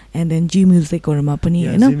and then जी म्युजिकहरूमा पनि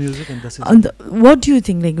होइन अन्त what do you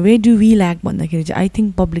think like way do we lack भन्दाखेरि चाहिँ आई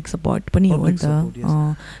थिङ्क पब्लिक सपोर्ट पनि हो नि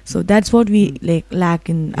त so that's what we like lack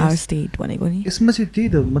in our state भनेको नि यसमा चाहिँ त्यही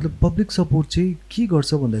त मतलब पब्लिक सपोर्ट चाहिँ के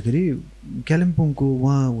गर्छ भन्दाखेरि कालिम्पोङको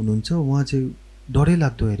उहाँ हुनुहुन्छ उहाँ चाहिँ डरै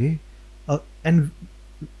लाग्दो अरे एन्ड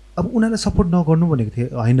अब उनीहरूलाई सपोर्ट नगर्नु भनेको थिएँ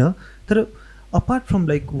होइन तर अपार्ट फ्रम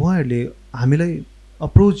लाइक उहाँहरूले हामीलाई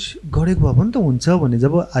अप्रोच गरेको भए पनि त हुन्छ भन्ने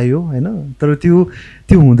जब आयो होइन तर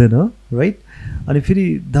त्यो हुँदैन राइट अनि फेरि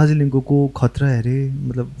दार्जिलिङको को खतरा अरे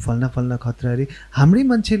मतलब फल्ना खतरा अरे हाम्रै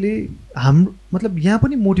मान्छेले मतलब यहाँ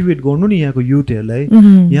पनि मोटिभेट गर्नु नि यहाँको युथहरूलाई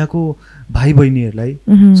यहाँको भाइ बहिनीहरूलाई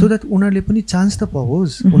सो द्याट उनीहरूले पनि चान्स त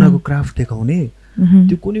पाओस् उनीहरूको क्राफ्ट देखाउने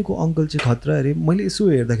त्यो कुनैको अङ्कल चाहिँ खतरा अरे मैले यसो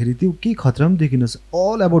हेर्दाखेरि त्यो के खतरा पनि देखिनुहोस्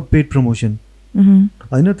अल अबाउट पेड प्रमोसन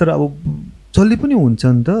होइन तर अब जसले पनि हुन्छ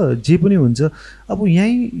नि त जे पनि हुन्छ अब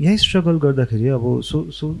यहीँ स्ट्रगल गर्दाखेरि अब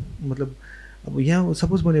सो मतलब अब यहाँ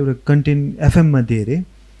सपोज मैले एउटा कन्टेन्ट एफएममा दिएँ अरे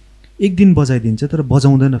एक दिन बजाइदिन्छ तर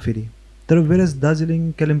बजाउँदैन फेरि तर वेरएज दार्जिलिङ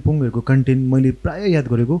कालिम्पोङहरूको कन्टेन्ट मैले प्रायः याद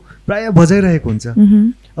गरेको प्रायः बजाइरहेको हुन्छ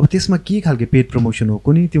अब त्यसमा के खालको पेड प्रमोसन हो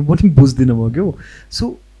कुनै त्यो पनि बुझ्दिनँ म क्या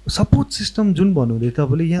सो सपोर्ट सिस्टम जुन भन्नुहुँदै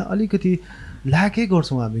तपाईँले यहाँ अलिकति ल्याकै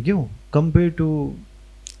गर्छौँ हामी क्या कम्पेयर टु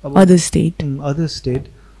अदर स्टेट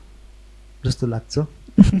जस्तो लाग्छ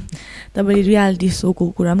तपाईँले रियालिटी सोको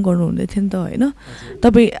कुरा पनि गर्नुहुँदै थियो नि त होइन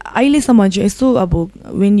तपाईँ अहिलेसम्म चाहिँ यस्तो अब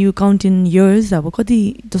when you count in years अब कति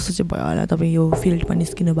जस्तो चाहिँ भयो होला तपाईँ यो फिल्डमा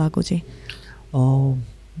निस्किनु भएको चाहिँ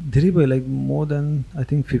धेरै भयो like more then I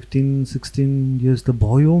think 15-16 years त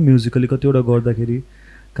भयो म्युजिकली कतिवटा गर्दाखेरि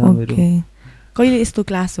कामहरू कहिले यस्तो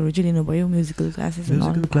क्लासहरू चाहिँ लिनुभयो म्युजिकल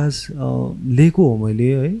क्लास लिएको हो मैले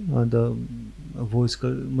है अन्त भोइसको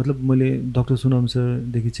मतलब मैले डक्टर सुनाम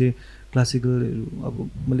सरदेखि चाहिँ क्लासिकलहरू अब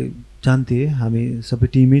मैले जान्थेँ हामी सबै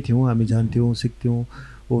टिमै थियौँ हामी जान्थ्यौँ सिक्थ्यौँ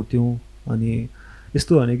ओर्थ्यौँ अनि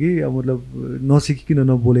यस्तो भने कि अब मतलब नसिकिकन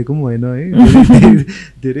नबोलेको पनि होइन है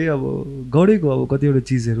धेरै अब गरेको अब कतिवटा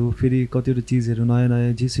चिजहरू फेरि कतिवटा चिजहरू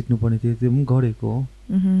नयाँ जे सिक्नुपर्ने थियो त्यो पनि गरेको हो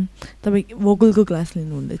तपाईँ भोकलको क्लास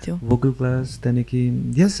लिनुहुँदै थियो भोकल क्लास त्यहाँदेखि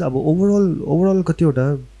यस अब ओभरअल कतिवटा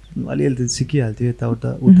अलिअलि त सिकिहाल्थ्यो यताउता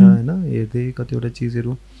उता होइन हेर्दै कतिवटा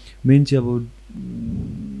चिजहरू मेन चाहिँ अब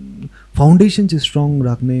फाउन्डेसन चाहिँ स्ट्रङ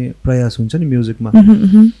राख्ने प्रयास हुन्छ नि म्युजिकमा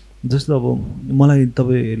जस्तो अब मलाई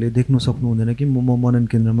तपाईँहरूले देख्न सक्नुहुँदैन कि म मनन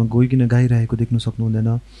केन्द्रमा गइकन गाइरहेको देख्न सक्नुहुँदैन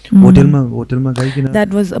होटेलमा गाइकन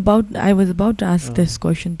I was about to ask this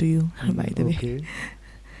question to you by the way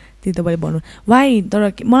त्यही तपाईँले भन्नु वाइ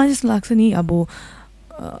तर मलाई जस्तो लाग्छ नि अब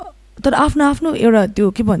तर आफ्नो एउटा त्यो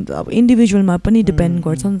के भन्छ अब इन्डिभिजुअलमा पनि डिपेन्ड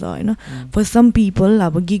गर्छ नि त होइन फर सम पिपल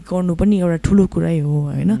अब गिग गर्नु पनि एउटा ठुलो कुरै हो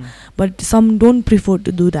होइन but some don't prefer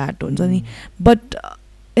to do that हुन्छ नि बट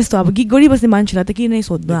यस्तो अब गिग गरिबस्ने मान्छेलाई त किन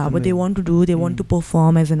सोध्नु अब they want to do they want to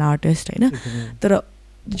perform as an artist होइन तर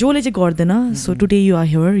जसले चाहिँ गर्दैन so today you are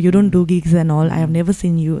here you don't do gigs and all I have never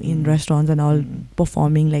seen you in restaurants and all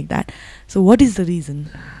performing like that so what is the reason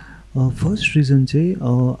first reason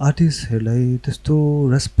चाहिँ आर्टिस्टहरूलाई त्यस्तो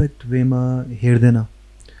respect वेमा हेर्दैन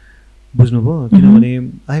बुझ्नुभयो किनभने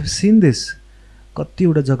I have seen this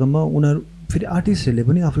कतिवटा जग्गामा उनीहरू फेरि आर्टिस्टहरूले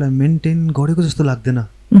पनि आफूलाई मेन्टेन गरेको जस्तो लाग्दैन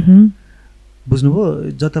बुझ्नुभयो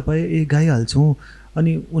जता पाए गाइहाल्छौँ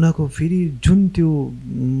अनि उनीहरूको फेरि जुन त्यो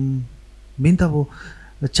मेन त अब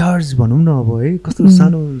चार्ज भनौँ न अब है कस्तो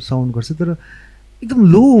सानो साउन्ड गर्छ तर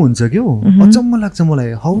एकदम लो हुन्छ क्या अचम्म लाग्छ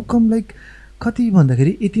मलाई हाउ कम लाइक कति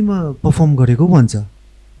भन्दाखेरि यतिमा पर्फर्म गरेको भन्छ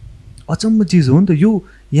अचम्म चिज हो नि त यो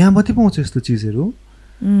यहाँ मात्रै पाउँछ यस्तो चिजहरू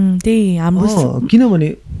त्यही हाम्रो किनभने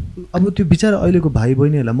अब त्यो बिचरा अहिलेको भाइ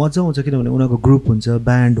बहिनीहरूलाई मजा आउँछ किनभने उनीहरूको ग्रुप हुन्छ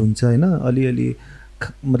ब्यान्ड हुन्छ होइन अलिअलि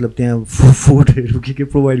मतलब त्यहाँ फुडहरू के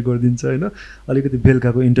प्रोभाइड गरिदिन्छ होइन अलिकति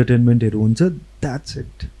बेलुकाको इन्टरटेनमेन्टहरू हुन्छ द्याट्स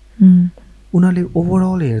इट उनीहरूले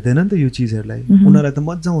ओभरअल हेर्दैन नि त यो चिजहरूलाई उनीहरूलाई त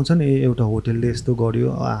मजा आउँछ नि एउटा होटेलले यस्तो गर्यो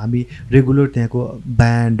हामी रेगुलर त्यहाँको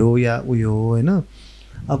ब्यान्ड हो या उयो हो होइन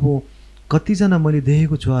अब कतिजना मैले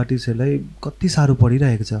देखेको छु आर्टिस्टहरूलाई कति साह्रो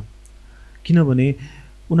परिरहेको छ किनभने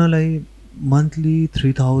उनीहरूलाई मन्थली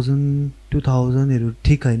 3000-2000हरू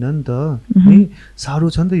ठिक होइन नि त है साह्रो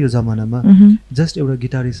छ नि त यो जमानामा जस्ट एउटा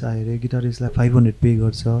गिटारिस्ट आएर गिटारिस्टलाई 500 पे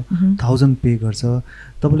गर्छ 1000 पे गर्छ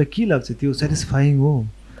तपाईँलाई के लाग्छ त्यो सेटिस्फाइङ हो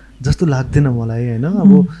जस्तो लाग्दैन मलाई होइन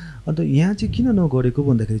अब अन्त यहाँ चाहिँ किन नगरेको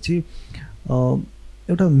भन्दाखेरि चाहिँ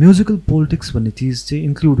एउटा म्युजिकल पोलिटिक्स भन्ने चिज चाहिँ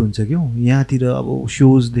इन्क्लुड हुन्छ क्या यहाँतिर अब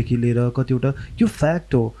सोजदेखि लिएर कतिवटा यो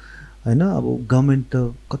फ्याक्ट हो होइन अब गभर्मेन्ट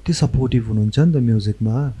त कति सपोर्टिभ हुनुहुन्छ नि त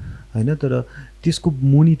म्युजिकमा होइन तर त्यसको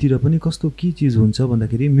मुनितिर पनि कस्तो के चिज हुन्छ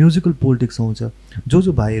भन्दाखेरि म्युजिकल पोलिटिक्स आउँछ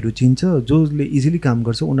जो भाइहरू चिन्छ जसले इजिली काम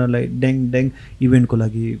गर्छ उनीहरूलाई ड्याङ ड्याङ इभेन्टको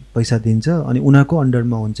लागि पैसा दिन्छ अनि उनीहरूको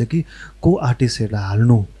अन्डरमा हुन्छ कि को आर्टिस्टहरूलाई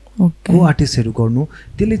हाल्नु को आर्टिस्टहरू गर्नु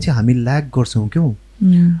त्यसले चाहिँ हामी ल्याग गर्छौँ क्यौ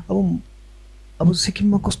अब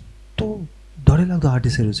सिक्किममा कस्तो डरैलाग्दो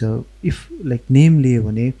आर्टिस्टहरू छ इफ लाइक नेम लियो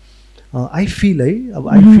भने आई फिल है अब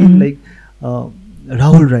I feel like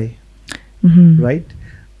Rahul Rai right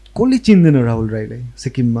कसले चिन्दैन राहुल राईलाई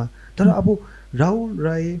सिक्किममा तर अब राहुल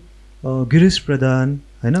राई गिरीश प्रधान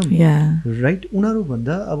होइन राइट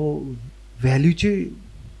उनीहरूभन्दा अब भ्याल्यु चाहिँ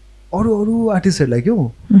अरू आर्टिस्टहरूलाई के हो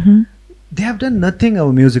दे हेभ डन नथिङ अब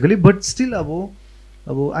म्युजिकली बट स्टिल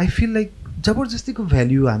अब आई फिल लाइक जबरजस्तीको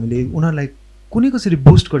भ्याल्यु हामीले उनीहरूलाई कुनै कसरी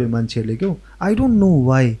बुस्ट गर्यो मान्छेहरूले क्या आई डोन्ट नो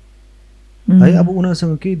वाइ है अब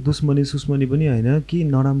उनीहरूसँग केही दुश्मनी सुस्मनी पनि होइन केही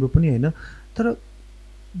नराम्रो पनि होइन तर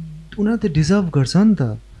उनीहरू त डिजर्भ गर्छ नि त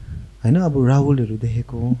होइन अब राहुलहरू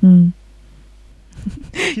देखेको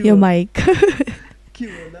यो mic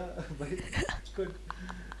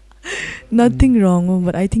nothing wrong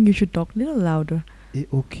but I think you should talk a little louder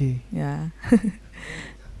okay yeah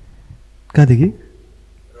कहाँदेखि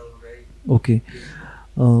ओके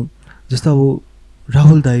जस्तो अब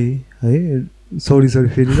राहुल दाई है सरी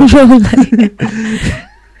फेरि राहुल दाई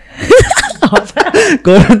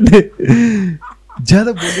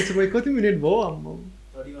ज्यादा बोलेछु भाइ कति मिनट भयो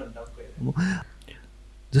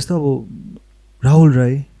जस्तो अब राहुल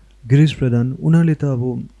राई गिरीश प्रधान उनीहरूले त अब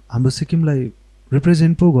हाम्रो सिक्किमलाई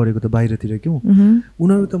रिप्रेजेन्ट पो गरेको त बाहिरतिर क्यौ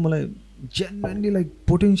उनीहरू त मलाई जेन्युनली लाइक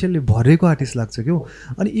पोटेन्सियलले भरेको आर्टिस्ट लाग्छ क्यौ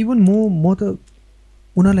अनि इभन म त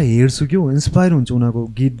उनीहरूलाई हेर्छु क्यौ इन्सपायर हुन्छ उनीहरूको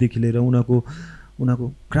गीतदेखि लिएर उनीहरूको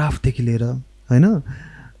क्राफ्टदेखि लिएर होइन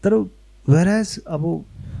तर वेराज अब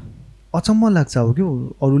अचम्म लाग्छ अब क्यौ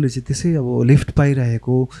अरूले चाहिँ त्यसै अब लिफ्ट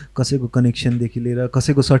पाइरहेको कसैको कनेक्सनदेखि लिएर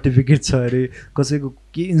कसैको सर्टिफिकेट छ अरे कसैको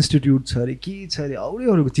के इन्स्टिट्युट छ अरे के छ अरे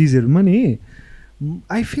अरूको चिजहरूमा नि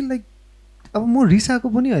आई फिल लाइक अब म रिसाएको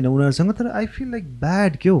पनि होइन उनीहरूसँग तर आई फिल लाइक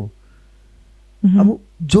ब्याड क्या हो अब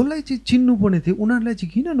जसलाई चाहिँ चिन्नुपर्ने थियो उनीहरूलाई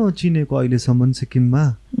चाहिँ किन नचिनेको अहिलेसम्म सिक्किममा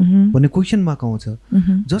भन्ने क्वेसन मार्क आउँछ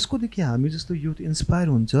जसकोदेखि हामी जस्तो युथ इन्सपायर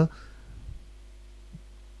हुन्छ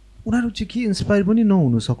उनीहरू चाहिँ के इन्सपायर पनि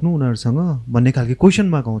नहुनु सक्नु उनीहरूसँग भन्ने खालको क्वेसन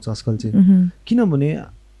मार्क आउँछ आजकल चाहिँ किनभने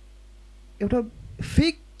एउटा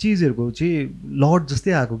फेक चिजहरूको चाहिँ लड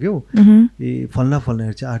जस्तै आएको क्या हो ए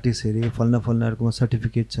फल्नाहरू चाहिँ आर्टिस्ट अरे फल्नाहरूकोमा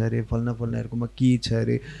सर्टिफिकेट छ अरे फल्नाहरूकोमा के छ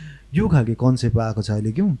अरे यो खालको कन्सेप्ट आएको छ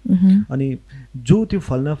अहिले क्यौ अनि जो त्यो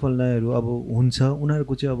फल्नाहरू अब हुन्छ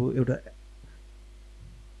उनीहरूको चाहिँ अब एउटा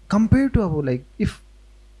कम्पेयर टु अब लाइक इफ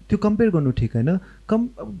त्यो कम्पेयर गर्नु ठिक होइन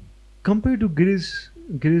कम्पेयर टु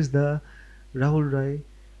गिरीश दा राहुल राई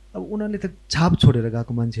अब उनीहरूले त छाप छोडेर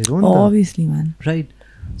गएको मान्छेहरू हो नि त right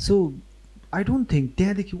so I don't think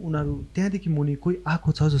त्यहाँदेखि मुनि कोही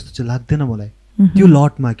आएको छ जस्तो चाहिँ लाग्दैन मलाई त्यो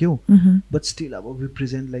लटमा के हो बट स्टिल अब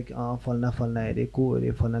रिप्रेजेन्ट लाइक फल्ना अरे को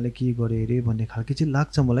अरे फल्नाले के गरे अरे भन्ने खालको चाहिँ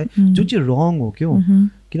लाग्छ मलाई जुन चाहिँ रङ हो क्या हो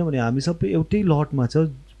किनभने हामी सबै एउटै लटमा छ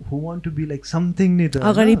हु want to be like something नि त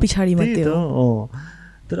अगाडि पछाडि मात्रै हो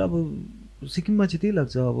तर अब सिक्किममा चाहिँ त्यही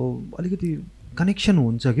लाग्छ अब अलिकति कनेक्सन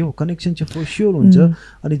हुन्छ क्या हो कनेक्सन चाहिँ फर स्योर हुन्छ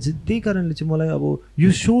अनि त्यही कारणले चाहिँ मलाई अब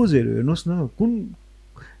यो सोजहरू हेर्नुहोस् न कुन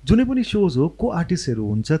जुनै पनि सोज हो को आर्टिस्टहरू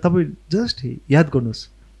हुन्छ तपाईँ जस्ट याद गर्नुहोस्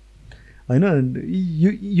होइन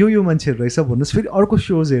यो मान्छेहरू रहेछ भन्नुहोस् फेरि अर्को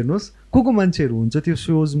सोज हेर्नुहोस् को मान्छेहरू हुन्छ त्यो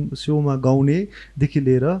सोमा गाउनेदेखि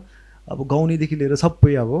लिएर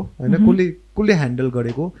सबै अब होइन कसले ह्यान्डल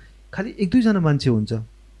गरेको खालि 1-2 जना मान्छे हुन्छ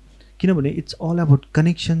किनभने इट्स अल अबाउट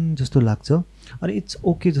कनेक्सन जस्तो लाग्छ अनि इट्स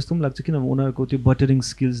ओके जस्तो पनि लाग्छ किनभने उनीहरूको त्यो बटरिङ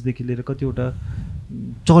स्किल्सदेखि लिएर कतिवटा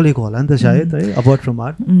चलेको होला नि त सायद है about from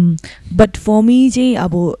art but for me चाहिँ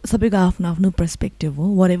अब सबैको आफ्नो पर्सपेक्टिभ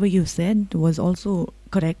हो what ever you said was also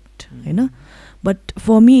correct होइन but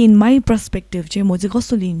for me in my perspective चाहिँ म चाहिँ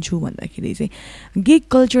कस्तो लिन्छु भन्दाखेरि चाहिँ गिग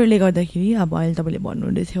कल्चरले गर्दाखेरि अब अहिले तपाईँले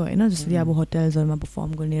भन्नुहुँदै थियो होइन जसरी अब होटल्सहरूमा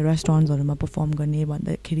पर्फर्म गर्ने रेस्टुरेन्ट्सहरूमा पर्फर्म गर्ने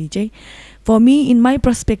भन्दाखेरि चाहिँ for me in my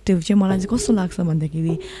perspective चाहिँ मलाई चाहिँ कस्तो लाग्छ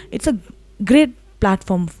भन्दाखेरि it's a great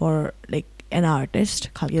platform for like an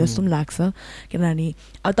artist खालको जस्तो पनि लाग्छ किनभने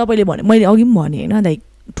अब तपाईँले भने मैले अघि पनि भने होइन लाइक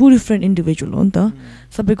 2 डिफ्रेन्ट इन्डिभिजुअल हो नि त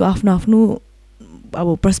सबैको आफ्नो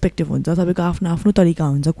अब पर्सपेक्टिभ हुन्छ सबैको आफ्नो तरिका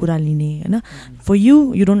हुन्छ कुरा लिने होइन for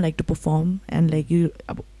you don't like to perform and like you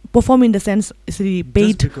अब पर्फर्म इन द सेन्स यसरी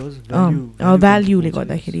पेड भ्याल्युले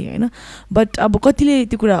गर्दाखेरि होइन बट अब कतिले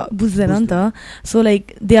त्यो कुरा बुझ्दैन नि त so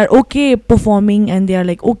like they are okay performing and they are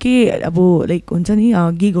like okay अब लाइक हुन्छ नि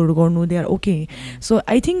गिगहरू गर्नु they are okay so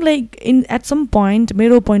I think like at some point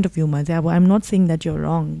मेरो पोइन्ट अफ भ्यूमा चाहिँ अब आइ am not saying that you're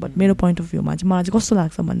wrong but मेरो point of भ्यूमा चाहिँ मलाई चाहिँ कस्तो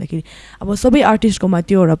लाग्छ भन्दाखेरि अब सबै आर्टिस्टकोमा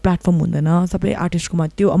त्यो एउटा प्लेटफर्म हुँदैन सबै आर्टिस्टकोमा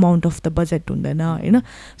त्यो अमाउन्ट अफ द बजेट हुँदैन होइन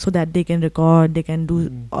so that they can record they can do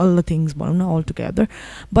all the things भनौँ न अल टुगेदर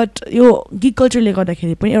बट यो गिग कल्चरले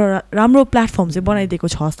गर्दाखेरि पनि एउटा राम्रो प्लेटफर्म चाहिँ बनाइदिएको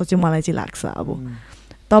छ जस्तो चाहिँ मलाई चाहिँ लाग्छ अब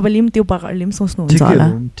तपाईँले पनि त्यो प्रकारले पनि सोच्नुहुन्छ होला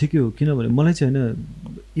ठिकै हो किनभने मलाई चाहिँ होइन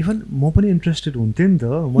इभन म पनि इन्ट्रेस्टेड हुन्थेँ नि त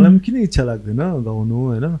मलाई पनि किन इच्छा लाग्दैन गाउनु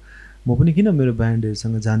होइन म पनि किन मेरो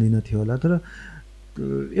ब्यान्डहरूसँग जानिनँ थियो होला तर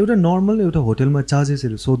एउटा नर्मल एउटा होटलमा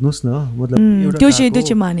चार्जेसहरू सोध्नुहोस् न मतलब त्यो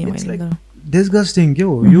चाहिँ माने मैले डिस्गस्टिङ के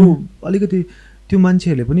हो यो अलिकति त्यो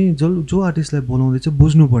मान्छेहरूले पनि जो आर्टिस्टलाई बोलाउँदैछ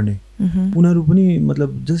बुझ्नुपर्ने उनीहरू पनि मतलब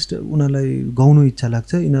जस्ट उनीहरूलाई गाउनु इच्छा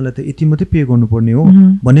लाग्छ यिनीहरूलाई त यति मात्रै पे गर्नुपर्ने हो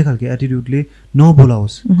भन्ने खालको एटिट्युडले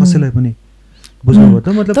नबोलाओस् कसैलाई पनि बुझ्नुभयो त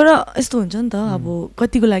मतलब तर यस्तो हुन्छ नि त अब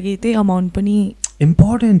कतिको लागि त्यही अमाउन्ट पनि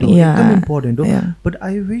इम्पोर्टेन्ट हो एकदम इम्पोर्टेन्ट हो बट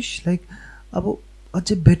आई विश लाइक अब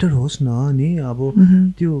अझै बेटर होस् न नि अब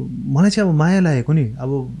त्यो मलाई चाहिँ अब माया लागेको नि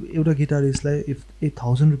अब एउटा गिटारिस्टलाई इफ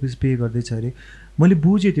 1000 रुपिस पे गर्दैछ अरे मैले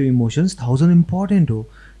बुझेँ त्यो इमोसन्स 1000 इम्पोर्टेन्ट हो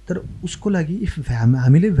तर उसको लागि इफ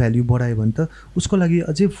हामीले भ्याल्यु बढायो भने त उसको लागि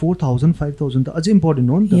अझै 4000 5000 त अझै इम्पोर्टेन्ट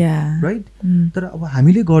हो नि त राइट तर अब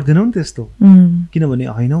हामीले गर्दैनौँ नि त्यस्तो किनभने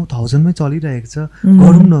होइन 1000 मै चलिरहेको छ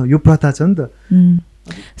गरौँ न यो प्रथा छ नि त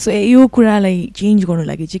सो यो कुरालाई चेन्ज गर्नु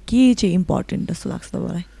लागि चाहिँ के चाहिँ इम्पोर्टेन्ट जस्तो लाग्छ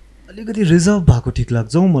तपाईँलाई अलिकति रिजर्भ भएको ठिक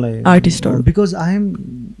लाग्छ हौ मलाई आर्टिस्टहरु because I am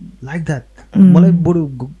like that मलाई बरु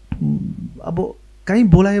अब कहीँ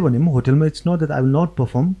बोलायो भने म होटलमा it's not that I will not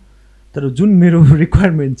perform तर जुन मेरो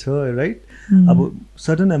रिक्वायरमेन्ट छ राइट अब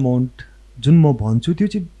सर्टन एमाउन्ट जुन म भन्छु त्यो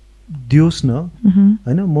चाहिँ दियोस् न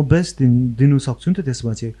होइन म बेस्ट दिनु सक्छु नि त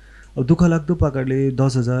त्यसमा चाहिँ अब दुःख लाग्दो प्रकारले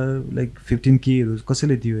 10,000 लाइक 15Kहरू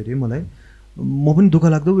कसैले दियो अरे मलाई म पनि दुःख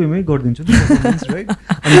लाग्दो वेमै गरिदिन्छु राइट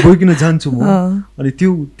अनि गइकन जान्छु म अनि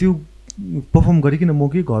त्यो पर्फर्म गरिकन म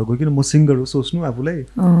के घर गइकन म सिङ्गर हो सोच्नु आफूलाई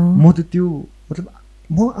म त त्यो मतलब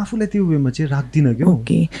म आफूलाई त्यो वेमा चाहिँ राख्दिनँ क्या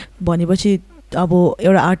ओके भनेपछि अब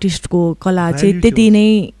एउटा आर्टिस्टको कला चाहिँ त्यति नै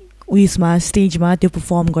उयसमा स्टेजमा त्यो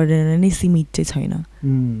पर्फर्म गरेर नै सीमित चाहिँ छैन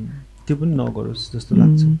त्यो पनि नगरोस् जस्तो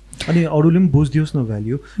लाग्छ अनि अरूले पनि बुझिदियोस् न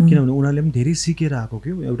भ्याल्यु किनभने उनीहरूले पनि धेरै सिकेर आएको के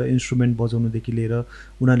एउटा इन्स्ट्रुमेन्ट बजाउनुदेखि लिएर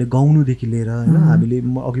उनीहरूले गाउनुदेखि लिएर होइन हामीले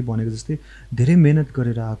अघि भनेको जस्तै धेरै मेहनत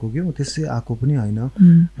गरेर आएको के त्यसै आएको पनि होइन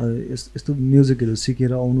यस्तो म्युजिकहरू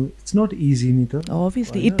सिकेर आउनु इट्स नट इजी नि त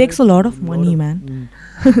obviously it takes a lot of money man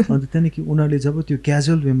अन्त त्यहाँदेखि उनीहरूले जब त्यो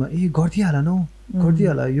क्याजुअल वेमा गरिदिइहाल न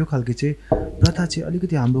गरिदिइहाल यो खालको चाहिँ प्रथा चाहिँ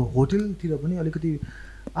अलिकति हाम्रो होटलतिर पनि अलिकति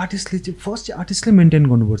आर्टिस्टले चाहिँ फर्स्ट चाहिँ आर्टिस्टले मेन्टेन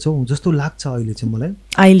गर्नुपर्छ हौ जस्तो लाग्छ अहिले चाहिँ मलाई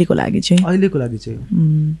अहिलेको लागि चाहिँ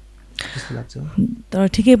जस्तो लाग्छ तर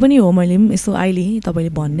ठिकै पनि हो मैले पनि यसो अहिले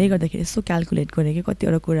तपाईँले भन्दै गर्दाखेरि यसो क्यालकुलेट गरेँ कि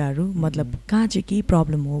कतिवटा कुराहरू मतलब कहाँ चाहिँ के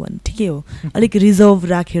प्रब्लम हो भने ठिकै हो अलिक रिजर्भ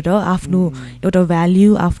राखेर आफ्नो एउटा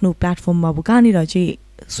भ्याल्यु आफ्नो प्लेटफर्ममा अब कहाँनिर चाहिँ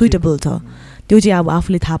सुइटेबल छ त्यो चाहिँ अब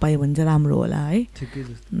आफूले थाहा पायो भने चाहिँ राम्रो होला है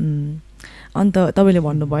अन्त तपाईँले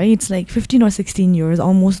भन्नुभयो it's like 15 or 16 years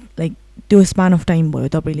almost like त्यो स्प्यान अफ टाइम भयो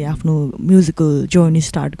तपाईँले आफ्नो म्युजिकल जर्नी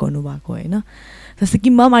स्टार्ट गर्नुभएको होइन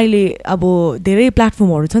सिक्किममा पनि अहिले अब धेरै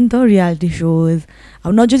प्लेटफर्महरू छ नि त रियालिटी सोज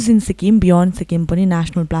अब not just in Sikkim beyond Sikkim पनि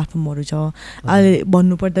नेसनल प्लेटफर्महरू छ अहिले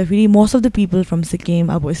भन्नुपर्दाखेरि most of the people from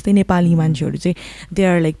Sikkim अब यस्तै नेपाली मान्छेहरू चाहिँ they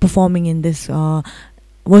are like performing in this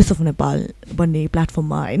voice of Nepal भन्ने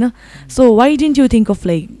प्लेटफर्ममा होइन so why didn't you think of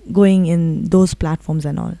like going in those platforms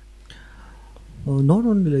and all not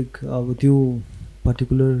only like अब त्यो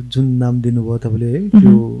पर्टिकुलर जुन नाम दिनुभयो तपाईँले है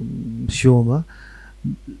त्यो सोमा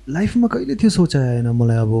लाइफमा कहिले त्यो सोचाइ आएन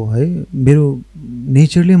मलाई अब है मेरो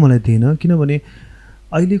नेचरले मलाई दिएन किनभने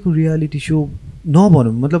अहिलेको रियालिटी सो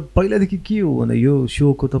नभनौँ मतलब पहिलादेखि के हो भने यो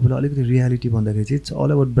सोको तपाईँलाई अलिकति रियालिटी भन्दाखेरि चाहिँ it's all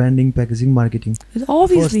about branding packaging marketing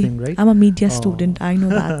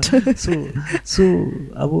so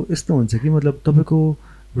अब यस्तो हुन्छ कि मतलब तपाईँको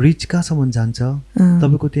रिच कहाँसम्म जान्छ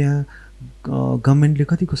तपाईँको त्यहाँ गभर्मेन्टले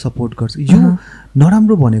कतिको सपोर्ट गर्छ यो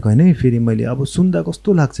नराम्रो भनेको होइन है फेरि मैले अब सुन्दा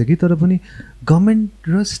कस्तो लाग्छ कि तर पनि गभर्मेन्ट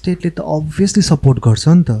र स्टेटले त अभियसली सपोर्ट गर्छ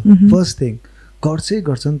नि त फर्स्ट थिङ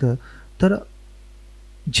गर्छ नि त तर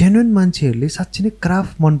जेन्युन मान्छेहरूले साँच्चै नै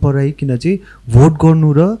क्राफ्ट मन पराइकन चाहिँ भोट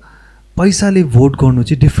गर्नु र पैसाले भोट गर्नु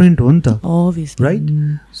चाहिँ डिफ्रेन्ट हो नि त राइट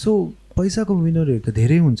सो पैसाको विनरहरू त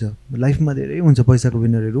धेरै हुन्छ लाइफमा धेरै हुन्छ पैसाको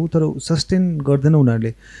विनरहरू तर सस्टेन गर्दैन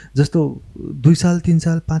उनीहरूले जस्तो 2 साल 3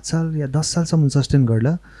 साल 5 साल या 10 सालसम्म सस्टेन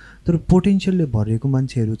गर्ला तर पोटेन्सियलले भरिएको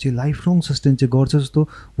मान्छेहरू चाहिँ लाइफ लङ सस्टेन चाहिँ गर्छ जस्तो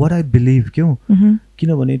वाट आई बिलिभ क्यौ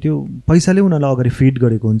किनभने त्यो पैसाले उनीहरूलाई अगाडि फिड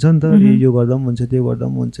गरेको हुन्छ नि त यो गर्दा पनि हुन्छ त्यो गर्दा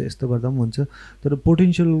पनि हुन्छ यस्तो गर्दा पनि हुन्छ तर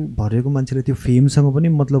पोटेन्सियल भरिएको मान्छेले त्यो फेमसँग पनि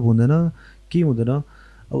मतलब हुँदैन के हुँदैन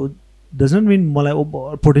अब डजन्ट मिन मलाई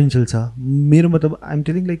ओभर पोटेन्सियल छ मेरो मतलब आइएम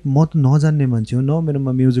टेलिङ लाइक म त नजान्ने मान्छे हो न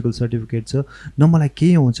मेरोमा म्युजिकल सर्टिफिकेट छ न मलाई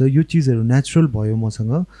केही आउँछ यो चिजहरू नेचुरल भयो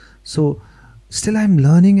मसँग so still I'm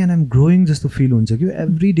learning and I'm growing जस्तो फिल हुन्छ कि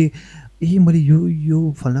एभ्री डे मैले यो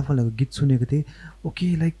फल्नाको गीत सुनेको थिएँ ओके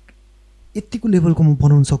लाइक यतिको लेभलको म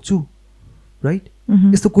बनाउन सक्छु राइट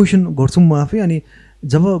यस्तो क्वेसन गर्छु म आफै अनि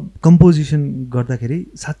जब कम्पोजिसन गर्दाखेरि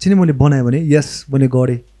साँच्चै नै मैले बनाएँ भने यस भने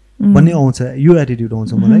गरेँ भन्ने आउँछ यो एटिट्युड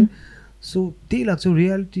आउँछ मलाई सो त्यही लाग्छ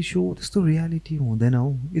रियालिटी सो त्यस्तो रियालिटी हुँदैन हौ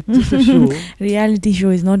reality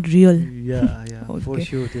so is not real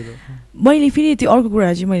मैले फेरि त्यो अर्को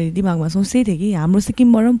कुरा चाहिँ मैले दिमागमा सोच्दै थिएँ कि हाम्रो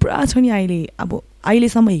सिक्किमबाट पनि पुरा छ नि अहिले अब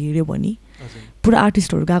अहिलेसम्म हेऱ्यो भने पुरा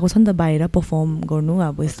आर्टिस्टहरू गएको छ नि त बाहिर पर्फर्म गर्नु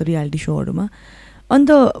अब यस्तो रियालिटी सोहरूमा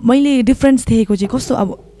अन्त मैले डिफ्रेन्स देखेको चाहिँ कस्तो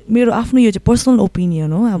अब मेरो आफ्नो यो चाहिँ पर्सनल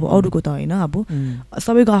ओपिनियन हो अब अरूको त होइन अब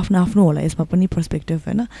सबैको आफ्नो आफ्नो होला यसमा पनि पर्सपेक्टिभ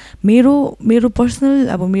होइन मेरो पर्सनल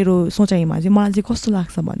अब मेरो सोचाइमा चाहिँ मलाई चाहिँ कस्तो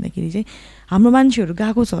लाग्छ भन्दाखेरि चाहिँ हाम्रो मान्छेहरू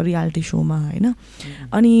गएको छ रियालिटी सोमा होइन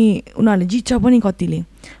अनि उनीहरूले जित्छ पनि कतिले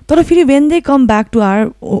तर फेरि when they come back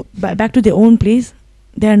to their own place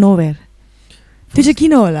they are know where त्यो चाहिँ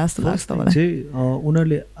किन होला जस्तो लाग्छ तपाईँलाई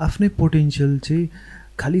उनीहरूले आफ्नै पोटेन्सियल चाहिँ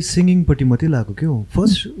खालि सिङ्गिङपट्टि मात्रै लाग्यो क्या हो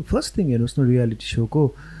फर्स्ट थिङ हेर्नुहोस् न रियालिटी सोको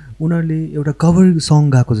उनीहरूले एउटा कभर सङ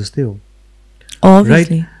गाएको जस्तै हो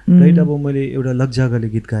राइट अब मैले एउटा लग्जागले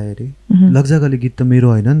गीत गाएँ अरे लग्जागले गीत त मेरो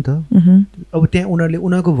होइन नि त अब त्यहाँ उनीहरूले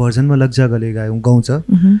उनीहरूको भर्जनमा लग्जागले गाउँछ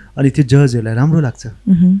अनि त्यो जजहरूलाई राम्रो लाग्छ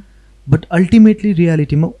बट अल्टिमेटली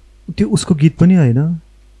रियालिटीमा त्यो उसको गीत पनि होइन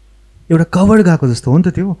एउटा कभर गाएको जस्तो हो नि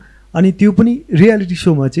त त्यो अनि त्यो पनि रियालिटी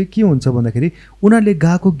सोमा चाहिँ के हुन्छ भन्दाखेरि उनीहरूले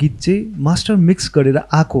गाएको गीत चाहिँ मास्टर मिक्स गरेर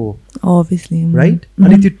आएको हो अभियसली राइट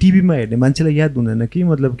अनि त्यो टिभीमा हेर्ने मान्छेलाई याद हुँदैन कि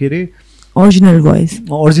मतलब के अरे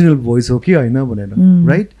ओरिजिनल भोइस हो कि होइन भनेर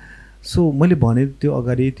राइट सो मैले भने त्यो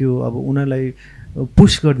अगाडि त्यो अब उनीहरूलाई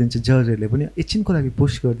पुस गरिदिन्छ जजहरूले पनि एकछिनको लागि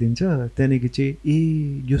पुस गरिदिन्छ त्यहाँदेखि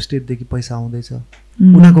चाहिँ यो स्टेटदेखि पैसा आउँदैछ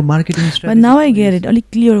उनीहरूको marketing strategy now I get it अलिक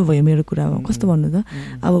क्लियर भयो मेरो कुरामा कस्तो भन्नु त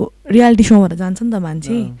अब रियालिटी सोमा त जान्छ नि त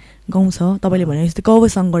मान्छे गाउँछ तपाईँले भने जस्तो कभर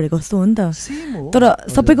सङ गरेको जस्तो हो नि त तर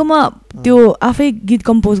सबैकोमा त्यो आफै गीत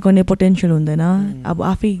कम्पोज गर्ने पोटेन्सियल हुँदैन अब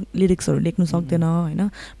आफै लिरिक्सहरू लेख्नु सक्दैन होइन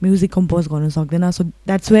म्युजिक कम्पोज गर्नु सक्दैन सो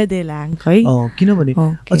द्याट्स वेयर दे ल्याङ्क है किनभने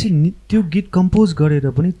अझै त्यो गीत कम्पोज गरेर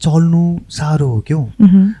पनि चल्नु साह्रो हो क्यौ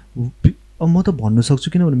अब म त भन्नु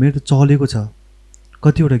सक्छु किनभने मेरो त चलेको छ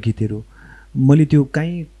कतिवटा गीतहरू मैले त्यो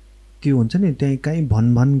कहीँ त्यो हुन्छ नि त्यहीँ कहीँ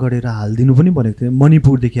भन गरेर हालिदिनु पनि भनेको थिएँ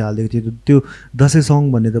मणिपुरदेखि हालिदिएको थियो त्यो दसैँ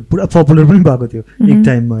सङ भन्ने त पुरा पपुलर पनि भएको थियो एक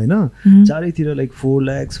टाइममा होइन चारैतिर लाइक 4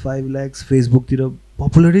 लाख 5 लाख फेसबुकतिर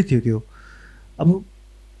पपुलरै थियो त्यो अब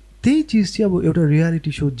त्यही चिज चाहिँ अब एउटा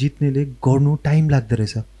रियालिटी सो जित्नेले गर्नु टाइम लाग्दो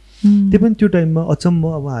रहेछ त्यो पनि त्यो टाइममा अचम्म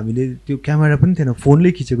अब हामीले त्यो क्यामेरा पनि थिएन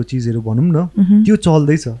फोनले खिचेको चिजहरू भनौँ न त्यो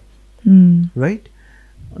चल्दैछ राइट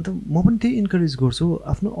अन्त म पनि त्यही इन्करेज गर्छु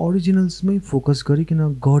आफ्नो ओरिजिनल्समै फोकस गरिकन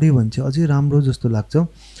गऱ्यो भने चाहिँ अझै राम्रो जस्तो लाग्छ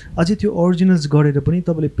अझै त्यो ओरिजिनल्स गरेर पनि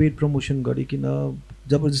तपाईँले पेड प्रमोसन गरिकन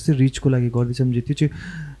जबरजस्ती रिचको लागि गर्दैछ भने त्यो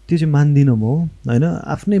चाहिँ मान्दिनँ म होइन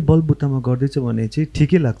आफ्नै बलबुतामा गर्दैछ भने चाहिँ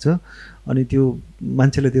ठिकै लाग्छ अनि त्यो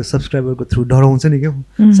मान्छेले त्यो सब्सक्राइबरको थ्रु डराउँछ नि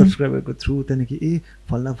क्या सब्सक्राइबरको थ्रु त्यहाँदेखि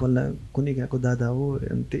फल्ना कुनै गएको दादा हो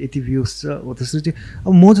त्यो यति भ्युज छ हो त्यस्तो चाहिँ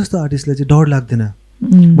अब म जस्तो आर्टिस्टलाई चाहिँ डर लाग्दैन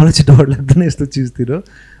मलाई चाहिँ डर लाग्दैन यस्तो चिजतिर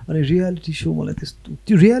अनि रियालिटी सो मलाई त्यस्तो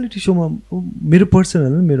त्यो रियालिटी सोमा मेरो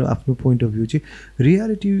पर्सनल मेरो आफ्नो पोइन्ट अफ भ्यू चाहिँ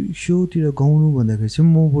रियालिटी सोतिर गाउनु भन्दाखेरि चाहिँ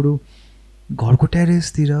म बरु घरको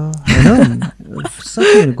टेरेसतिर होइन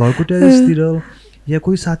सक्यो भने घरको टेरेसतिर या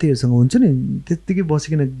कोही साथीहरूसँग हुन्छ नि त्यत्तिकै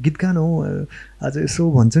बसिकन गीत गानु हो आज यसो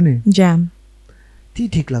भन्छ नि ज्याम त्यही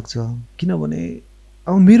ठिक लाग्छ किनभने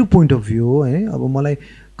अब मेरो पोइन्ट अफ भ्यू हो है अब मलाई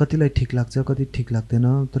कतिलाई ठिक लाग्छ कति ठिक लाग्दैन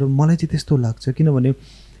तर मलाई चाहिँ त्यस्तो लाग्छ किनभने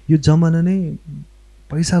यो जमाना नै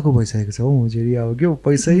पैसाको भइसकेको छ हौ जेरी अब के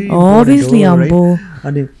पैसै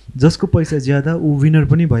अनि जसको पैसा ज्यादा ऊ विनर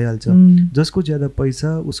पनि भइहाल्छ जसको ज्यादा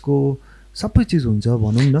पैसा उसको सबै चिज हुन्छ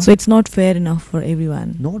भनौँ न so it's not fair enough for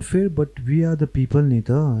everyone not fair but we are the people नि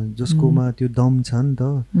त जसकोमा त्यो दम छ नि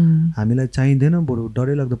त हामीलाई चाहिँदैन बरु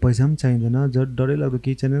डरै लाग्दो पैसा पनि चाहिँदैन डरै लाग्दो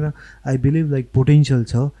केही चाहिँदैन आई बिलिभ लाइक पोटेन्सियल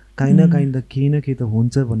छ काहीँ न काहीँ त केही न केही त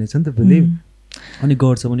हुन्छ भन्ने छ नि त बिलिभ अनि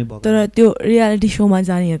गर्छ पनि भएको तर त्यो रियालिटी सोमा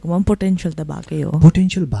जानेहरूकोमा पनि पोटेन्सियल त भएकै हो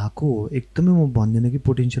पोटेन्सियल भएको हो एकदमै म भन्दिनँ कि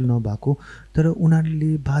पोटेन्सियल नभएको तर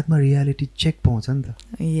उनीहरूले बादमा रियालिटी चेक पाउँछ नि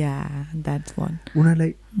त या द्याट्स वान उनीहरूलाई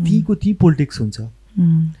तीको ती पोलिटिक्स हुन्छ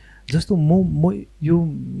जस्तो म यो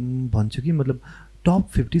भन्छु कि मतलब टप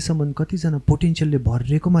 50 सम्म कतिजना पोटेन्सियलले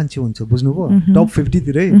भरिएको मान्छे हुन्छ बुझ्नुभयो टप 50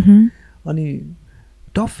 तिरै अनि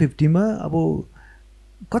टप 50 मा अब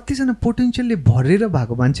कतिजना पोटेन्सियलले भरेर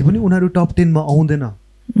भएको मान्छे पनि उनीहरू टप 10 मा आउँदैन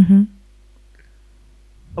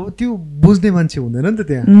अब त्यो बुझ्ने मान्छे हुँदैन नि त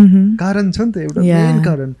त्यहाँ कारण छ नि त एउटा मेन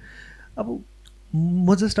कारण अब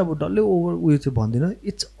म जस्ट अब डल्लै ओभर उयो चाहिँ भन्दिनँ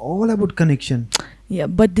it's all about connection Yeah,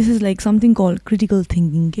 but this is like something called critical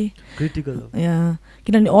thinking के क्रिटिकल या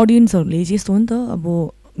किनभने अडियन्सहरूले चाहिँ यस्तो हो नि त अब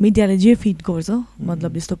मिडियाले जे फिड गर्छ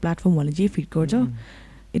मतलब यस्तो प्लेटफर्महरूले जे फिड गर्छ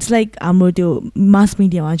इट्स लाइक हाम्रो त्यो मास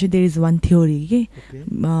मिडियामा चाहिँ देयर इज वान थ्योरी के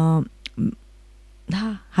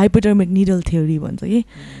हाइपोटर्मिक निडल थ्योरी भन्छ कि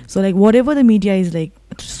so like what ever the media is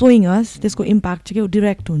like showing अस त्यसको इम्प्याक्ट चाहिँ के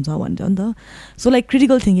डिरेक्ट हुन्छ भन्छ नि त सो लाइक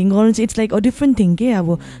क्रिटिकल थिङ्किङ गर्नु चाहिँ it's like a different thing के अब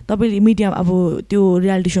तपाईँले मिडिया अब त्यो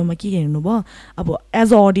रियालिटी सोमा के हेर्नुभयो अब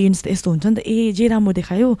एज अ अडियन्स त यस्तो हुन्छ नि त ए जे राम्रो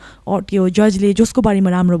देखायो त्यो जजले जसको बारेमा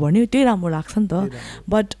राम्रो भन्यो त्यही राम्रो लाग्छ नि त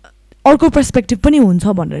बट अर्को पर्सपेक्टिभ पनि हुन्छ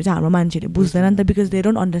भनेर चाहिँ हाम्रो मान्छेले बुझ्दैन नि त because they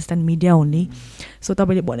don't understand media only so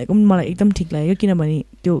तपाईँले भनेको पनि मलाई एकदम ठिक लाग्यो किनभने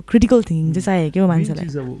त्यो क्रिटिकल थिङ्किङ चाहिँ चाहियो क्या मान्छेलाई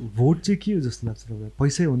भोट चाहिँ के हो जस्तो लाग्छ तपाईँलाई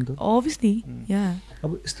पैसै हो नि त अभियसली या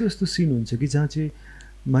अब यस्तो यस्तो सिन हुन्छ कि जहाँ चाहिँ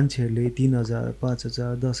मान्छेहरूले 3000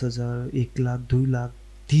 5000 10000 1 लाख 2 लाख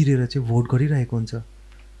तिरेर चाहिँ भोट गरिरहेको हुन्छ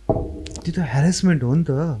त्यो त हेरेसमेन्ट हो नि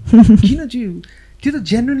त किन चाहिँ त्यो त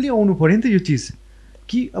जेन्युनली आउनु पऱ्यो नि त यो चिज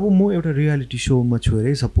कि अब म एउटा रियालिटी सोमा छु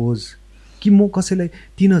अरे सपोज कि म कसैलाई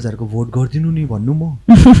 3000 को भोट गरिदिनु नि भन्नु म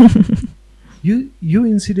यो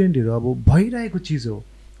इन्सिडेन्टहरू अब भइरहेको चिज हो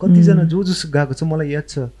कतिजना जो गएको छ मलाई याद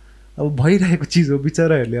छ अब भइरहेको चिज हो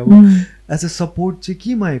बिचराहरूले अब एज अ सपोर्ट चाहिँ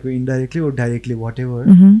के मागेको indirectly or directly what ever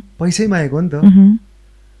पैसै मागेको नि त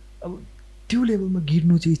अब त्यो लेभलमा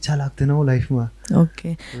गिर्नु चाहिँ इच्छा लाग्दैन हो लाइफमा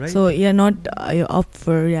okay so you are not up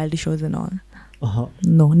for reality shows and all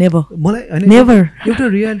know never मलाई नेभर एउटा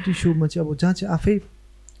रियालिटी सोमा चाहिँ अब जहाँ चाहिँ आफै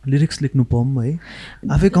लिरिक्स लेख्नु पाऊँ है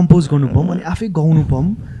आफै कम्पोज गर्नु पाऊँ अनि आफै गाउनु पाऊँ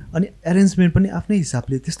अनि एरेन्जमेन्ट पनि आफ्नै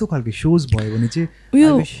हिसाबले त्यस्तो खालको सोज भयो भने चाहिँ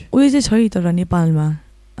उयो चाहिँ छ तर नेपालमा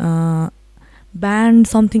band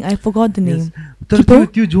something I फरगट the name तर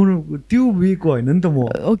त्यो वेको होइन नि त म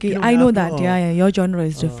okay I know that yeah your जनर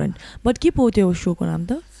is different but के पो त्यो सोको नाम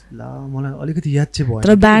त ला मलाई अलिकति याद चाहिँ भयो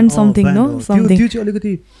तर ब्यान्ड समथिङ नो समथिङ त्यो चाहिँ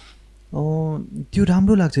अलिकति त्यो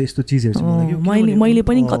राम्रो लाग्छ यस्तो चिजहरू चाहिँ मैले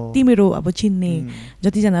पनि कति मेरो अब चिन्ने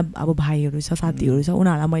जतिजना अब भाइहरू छ साथीहरू छ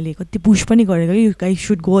उनीहरूलाई मैले कति पुस पनि गरेको you guys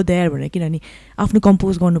should go there भनेर किनभने आफ्नो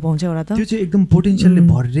कम्पोज गर्नु पाउँछ एउटा त त्यो चाहिँ एकदम पोटेन्सियलले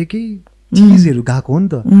भरेकै चिजहरू गएको हो नि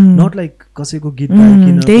त नट लाइक कसैको गीत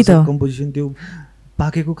गाइकिन कम्पोजिसन त्यो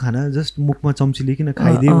पाकेको खाना जस्ट मुखमा चम्ची लिइकिन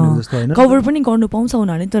खाइदियो भने जस्तो होइन कभर पनि गर्नु पाउँछ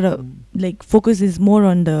उनीहरूले तर like focus is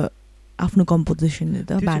more on the आफ्नो कम्पोजिसन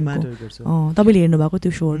त ब्यान्डको तपाईँले हेर्नुभएको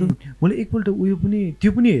त्यो सोहरू मैले एकपल्ट उयो पनि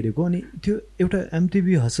त्यो पनि हेरेको अनि त्यो एउटा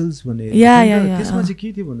एमटिभी हसल्स भन्ने त्यसमा चाहिँ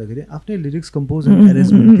के थियो भन्दाखेरि आफ्नै लिरिक्स कम्पोज एन्ड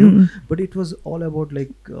एरेन्जमेन्ट थियो but it was all about like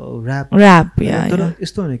rap तर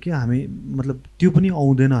यस्तो होइन कि हामी मतलब त्यो पनि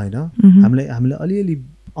आउँदैन होइन हामीलाई अलिअलि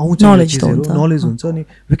आउँछ नलेज हुन्छ अनि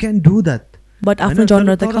we can do that but आफ्नो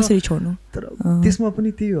जनर त कसरी छोड्नु तर त्यसमा पनि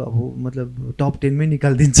त्यही हो अब मतलब टप 10 मै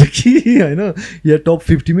निकालिदिन्छ कि होइन या टप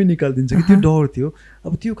 50 मै निकालिदिन्छ कि त्यो डर थियो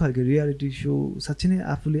अब त्यो खालको रियालिटी सो साँच्चै नै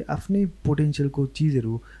आफूले आफ्नै पोटेन्सियलको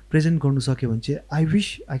चिजहरू प्रेजेन्ट गर्नु सक्यो भने चाहिँ I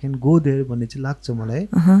wish I can go there भन्ने चाहिँ लाग्छ मलाई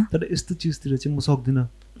तर यस्तो चिजतिर चाहिँ म सक्दिनँ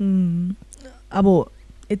अब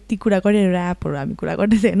यति कुरा गरेर ऱ्यापहरू हामी कुरा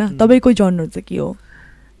गर्दै थिएँ होइन तपाईँको जनर चाहिँ के हो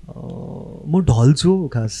म ढल्छु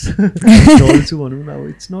खास ढल्छु भनौँ न अब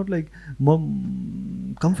इट्स नट लाइक म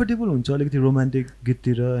कम्फर्टेबल हुन्छ अलिकति रोमान्टिक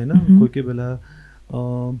गीततिर होइन कोही कोही बेला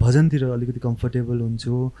भजनतिर अलिकति कम्फर्टेबल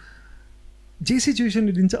हुन्छु जे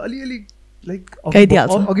सिचुएसनले दिन्छ अलिअलि लाइक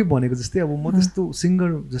अघि भनेको जस्तै अब म त्यस्तो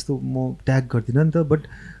सिङ्गर जस्तो म ट्याग गर्दिनँ नि त बट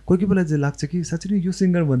कोही कोही बेला चाहिँ लाग्छ कि साँच्चै नै यो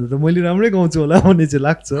सिङ्गर भन्दा त मैले राम्रै गाउँछु होला भन्ने चाहिँ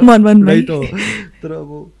लाग्छ राइट हो तर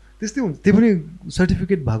अब त्यस्तै हुन्छ त्यो पनि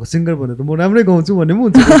सर्टिफिकेट भएको सिङ्गर भनेर त म राम्रै गाउँछु भन्ने पनि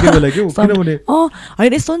हुन्छ कोही बेला के किनभने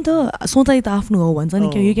होइन यस्तो नि त सोचाइ त आफ्नो हो भन्छ नि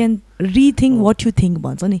क्या you can rethink what you think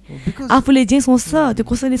भन्छ नि आफूले जे सोच्छ त्यो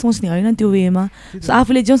कसैले सोच्ने होइन त्यो वेमा सो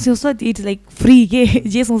आफूले जे सोच्छ इट्स लाइक फ्री के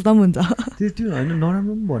जे सोच्दा पनि हुन्छ त्यो होइन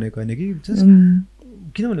नराम्रो पनि भनेको होइन कि जस्ट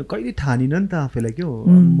किनभने कहिले ठानिनँ नि त आफैलाई के हो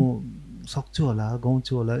म सक्छु होला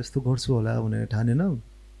गाउँछु होला यस्तो गर्छु होला भनेर ठानेन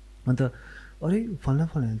अन्त अरे फल्ना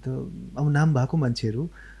फल्ना त अब नाम भएको मान्छेहरू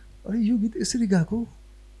अरे यो गीत यसरी गाएको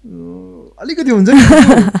अलिकति हुन्छ नि